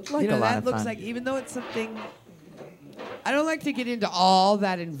 It looked like a lot that of looks fun. like, even though it's something, I don't like to get into all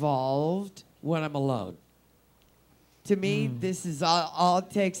that involved when I'm alone. To me, this is all it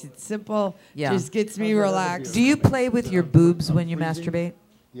takes. It's simple. Yeah. Just gets me relaxed. Do you play with your boobs when you masturbate?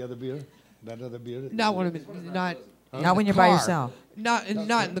 The other beer? That other beer? Not when I'm Not when you're by car. yourself. Not in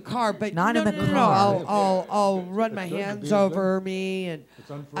the car, but Not in the no. car. I'll run my hands over me, and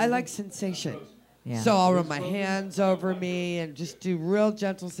I like sensation. Yeah. So I'll run my hands over me and just do real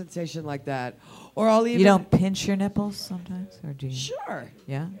gentle sensation like that. Or I'll even You don't pinch your nipples sometimes, or do you? Sure.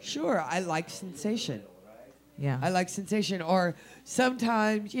 Yeah. Sure. I like sensation. Yeah. I like sensation. Or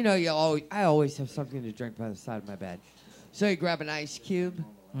sometimes, I always have something to drink by the side of my bed. So you grab an ice cube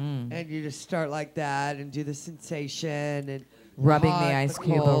and you just start like that and do the sensation and Rubbing hot, the ice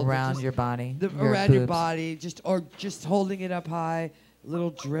cube cold, around just your body. around your boobs. body, just holding it up high, little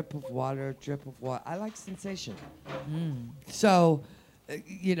drip of water. I like sensation. So,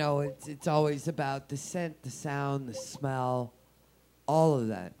 it's always about the scent, the sound, the smell, all of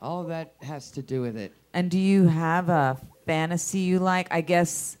that. All of that has to do with it. And do you have a fantasy you like? I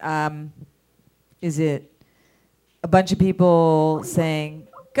guess, is it a bunch of people saying,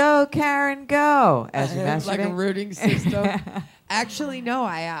 "Go, Karen, go," as you masturbate? Like a rooting system. Actually, no.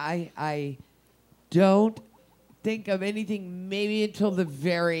 I don't think of anything maybe until the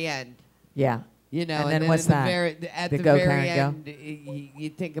very end. Yeah. And then what's that? At The the go, very Karen, go? end, you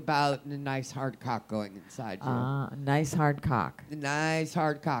think about a nice hard cock going inside you. Nice hard cock. A nice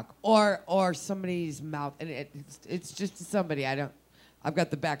hard cock, or somebody's mouth, and it's just somebody. I've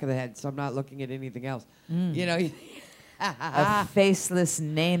got the back of the head, so I'm not looking at anything else. A faceless,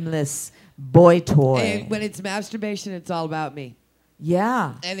 nameless boy toy. And when it's masturbation, it's all about me,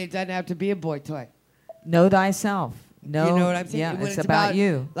 Yeah. and it doesn't have to be a boy toy. Know thyself. No, You know what I'm saying? Yeah, When it's about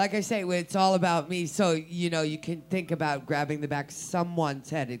you. Like I say, when it's all about me. So, you can think about grabbing the back of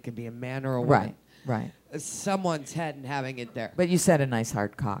someone's head. It could be a man or a woman. Right. Someone's head and having it there. But you said a nice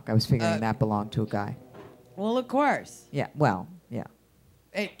hard cock. I was figuring that belonged to a guy. Well, of course. Yeah. Well, yeah.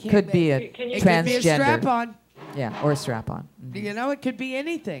 It Could be a it could be a transgender. strap-on. Yeah, or a strap-on. Mhm. It could be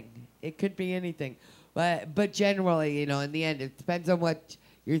anything. It could be anything. But generally, in the end, it depends on what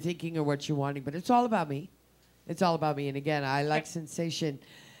you're thinking or what you're wanting. But it's all about me. It's all about me. And again, I like sensation.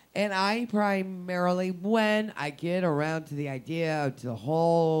 And I primarily, when I get around to the idea of the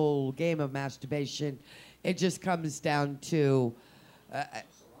whole game of masturbation, it just comes down to,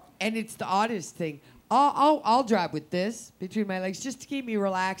 and it's the oddest thing. I'll drive with this between my legs just to keep me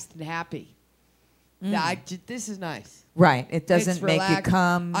relaxed and happy. This is nice. Right. It doesn't It's make you relaxed.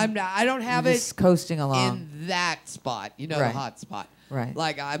 come. I don't have you're it just coasting along. in that spot. The Right. hot spot. Right.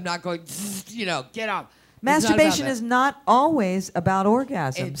 Like I'm not going. Get off. Masturbation is not always about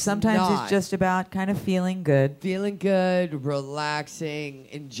orgasm. It's Sometimes not. it's just about kind of feeling good. Feeling good, relaxing,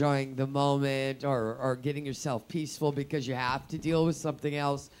 enjoying the moment, or getting yourself peaceful because you have to deal with something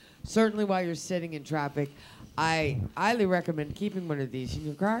else. Certainly while you're sitting in traffic, I highly recommend keeping one of these in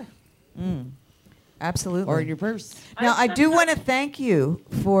your car Absolutely. or in your purse. Now, I do want to thank you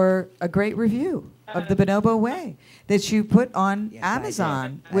for a great review of the Bonobo Way that you put on Yes, I did.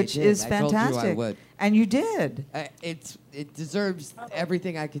 Amazon, I which did. is I told you I fantastic. would. And you did. It deserves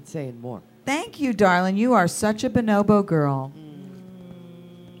everything I could say and more. Thank you, darling. You are such a Bonobo girl.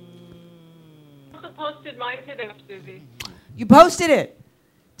 I also posted mine today, Susie. You posted it.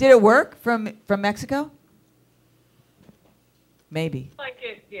 Did it work from Mexico? Maybe. Like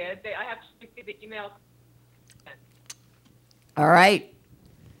it did. I have to see the email. All right.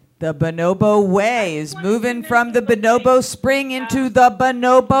 The Bonobo Way is moving from the Bonobo Spring into the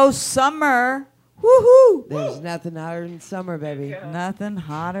Bonobo Summer. Woohoo! There's nothing hotter than summer, baby. Nothing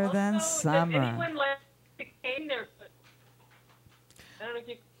hotter than Also, summer. Does anyone like to cane their foot? I don't know if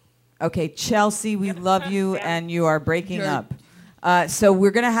you. Okay, Chelsea, we love you, and you are breaking You're- up. So we're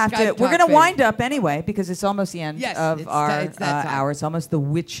gonna have to. Skype We're talk, gonna baby. wind up anyway because it's almost the end Yes, of it's our that time. hour. It's almost the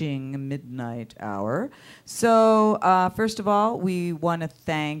witching midnight hour. So first of all, we want to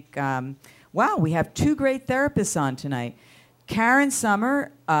thank. Wow, we have two great therapists on tonight. Karen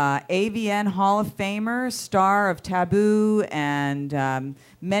Summer, AVN Hall of Famer, star of Taboo, and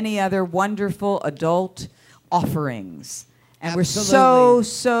many other wonderful adult offerings. And Absolutely.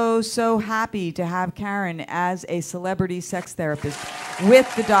 we're so happy to have Karen as a celebrity sex therapist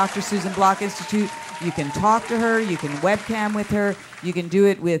with the Dr. Susan Block Institute. You can talk to her, you can webcam with her, you can do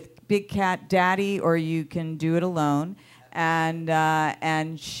it with Big Cat Daddy, or you can do it alone. And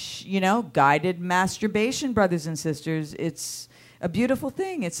guided masturbation, brothers and sisters. It's a beautiful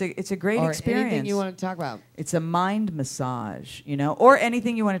thing. It's a great Or experience. anything you want to talk about. It's a mind massage, or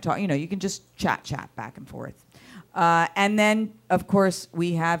anything you want to talk. You can just chat back and forth. And then, of course,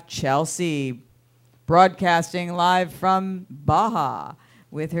 we have Chelsea broadcasting live from Baja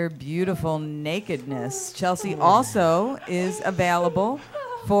with her beautiful nakedness. Chelsea also is available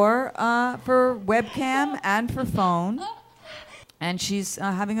for webcam and for phone, and she's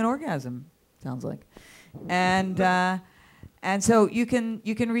having an orgasm. Sounds like, and so you can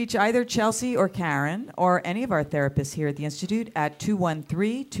reach either Chelsea or Karen or any of our therapists here at the Institute at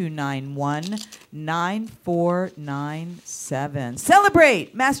 213-291-9497.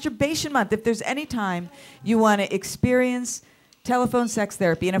 Celebrate Masturbation Month. If there's any time you want to experience telephone sex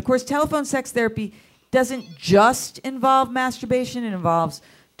therapy, and of course telephone sex therapy doesn't just involve masturbation. It involves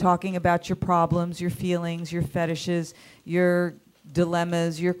talking about your problems, your feelings, your fetishes, your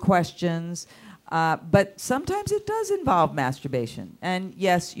dilemmas, your questions. But sometimes it does involve masturbation. And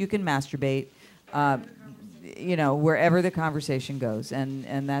yes, you can masturbate, wherever the conversation goes.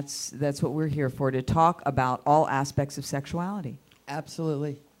 And that's what we're here for, to talk about all aspects of sexuality.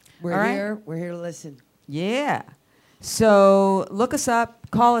 Absolutely. We're All right. here. We're here to listen. Yeah. So look us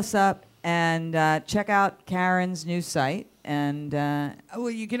up, call us up, and check out Karen's new site. And Well,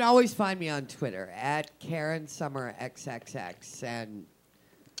 you can always find me on Twitter at Karen Summer XXX, and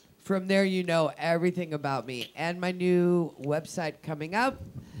from there you know everything about me. And my new website coming up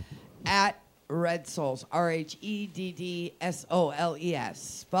at Red Souls,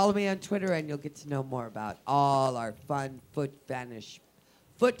 RHEDDSOLES. Follow me on Twitter, and you'll get to know more about all our fun foot fetish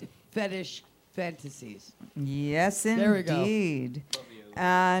fantasies. yes, There we go. indeed.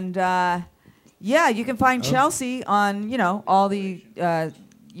 And you can find Chelsea on all the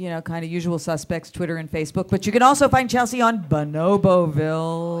kind of usual suspects, Twitter and Facebook. But you can also find Chelsea on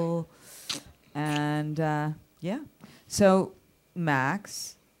Bonoboville. And so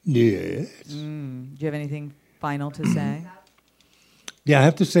Max, Yes. do you have anything final to say? Yeah, I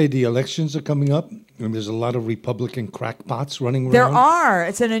have to say the elections are coming up, and there's a lot of Republican crackpots running around. There are.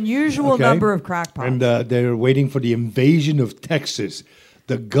 It's an unusual Okay. number of crackpots. And they're waiting for the invasion of Texas.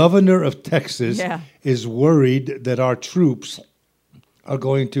 The governor of Texas is worried that our troops are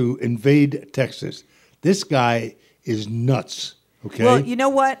going to invade Texas. This guy is nuts. Okay. Well, you know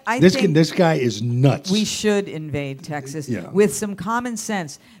what? I think this guy is nuts. we should invade Texas Yeah. with some common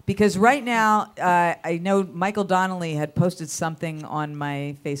sense, because right now I know Michael Donnelly had posted something on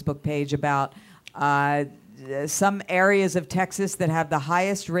my Facebook page about some areas of Texas that have the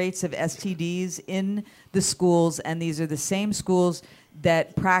highest rates of STDs in the schools, and these are the same schools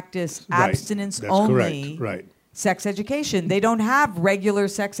that practice Right. abstinence That's only correct. Right. sex education. They don't have regular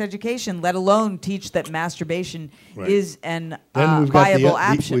sex education, let alone teach that masturbation Right. is an Then we've got viable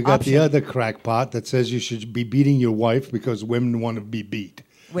the, we've got option. the other crackpot that says you should be beating your wife because women want to be beat.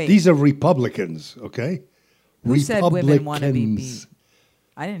 Wait. These are Republicans, okay? Who said women want to be Republicans. beat?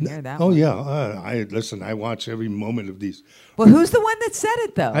 I didn't hear that Oh one. yeah, I watch every moment of these. Well, who's the one that said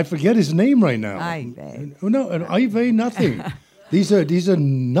it, though? I forget his name right now. Ivey. Oh, no, Ivey, nothing. These are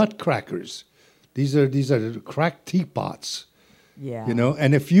nutcrackers. These are crack teapots. Yeah.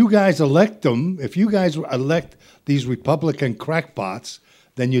 And if you guys elect them, if you guys elect these Republican crackpots,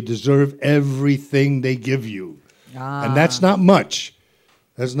 then you deserve everything they give you. And that's not much.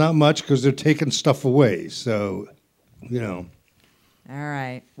 That's not much because they're taking stuff away. So, All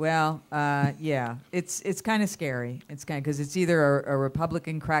right. Well, it's kind of scary. It's kind because it's either a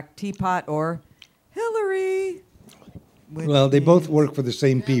Republican crack teapot or Hillary. well, they both work for the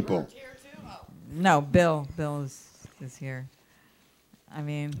same people. No, Bill is here. I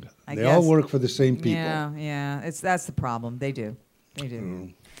mean, I They guess all work for the same people. Yeah. That's the problem. They do.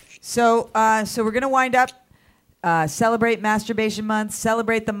 So we're gonna wind up. Celebrate Masturbation Month.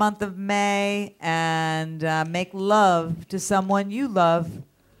 Celebrate the month of May, and make love to someone you love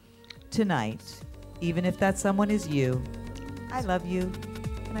tonight, even if that someone is you. I love you,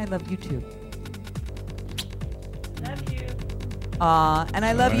 and I love you too. Love you. And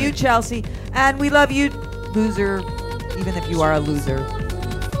I love you, Chelsea, and we love you, loser, even if you are a loser.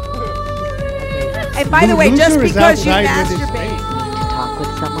 And by the way, just Loser is because you outside with his masturbate. face. Need to talk with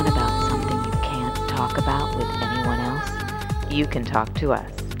someone about something you can't talk about with anyone else? You can talk to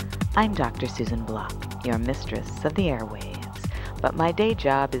us. I'm Dr. Susan Block, your mistress of the airwaves. but my day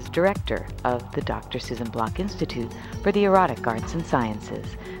job is director of the Dr. Susan Block Institute for the Erotic Arts and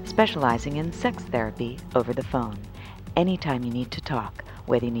Sciences, specializing in sex therapy over the phone. Anytime you need to talk,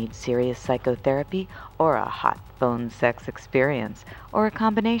 whether you need serious psychotherapy or a hot phone sex experience, or a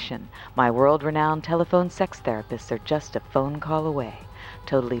combination, my world-renowned telephone sex therapists are just a phone call away.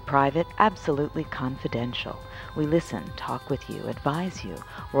 Totally private, absolutely confidential. We listen, talk with you, advise you,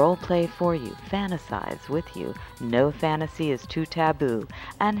 role play for you, fantasize with you, no fantasy is too taboo,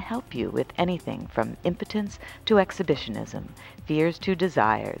 and help you with anything from impotence to exhibitionism, fears to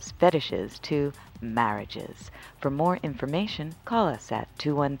desires, fetishes to marriages. For more information, call us at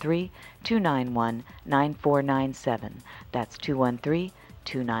 213-291-9497. That's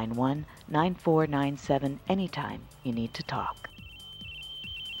 213-291-9497 anytime you need to talk.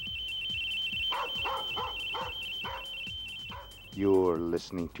 You're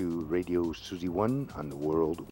listening to Radio Susie One on the World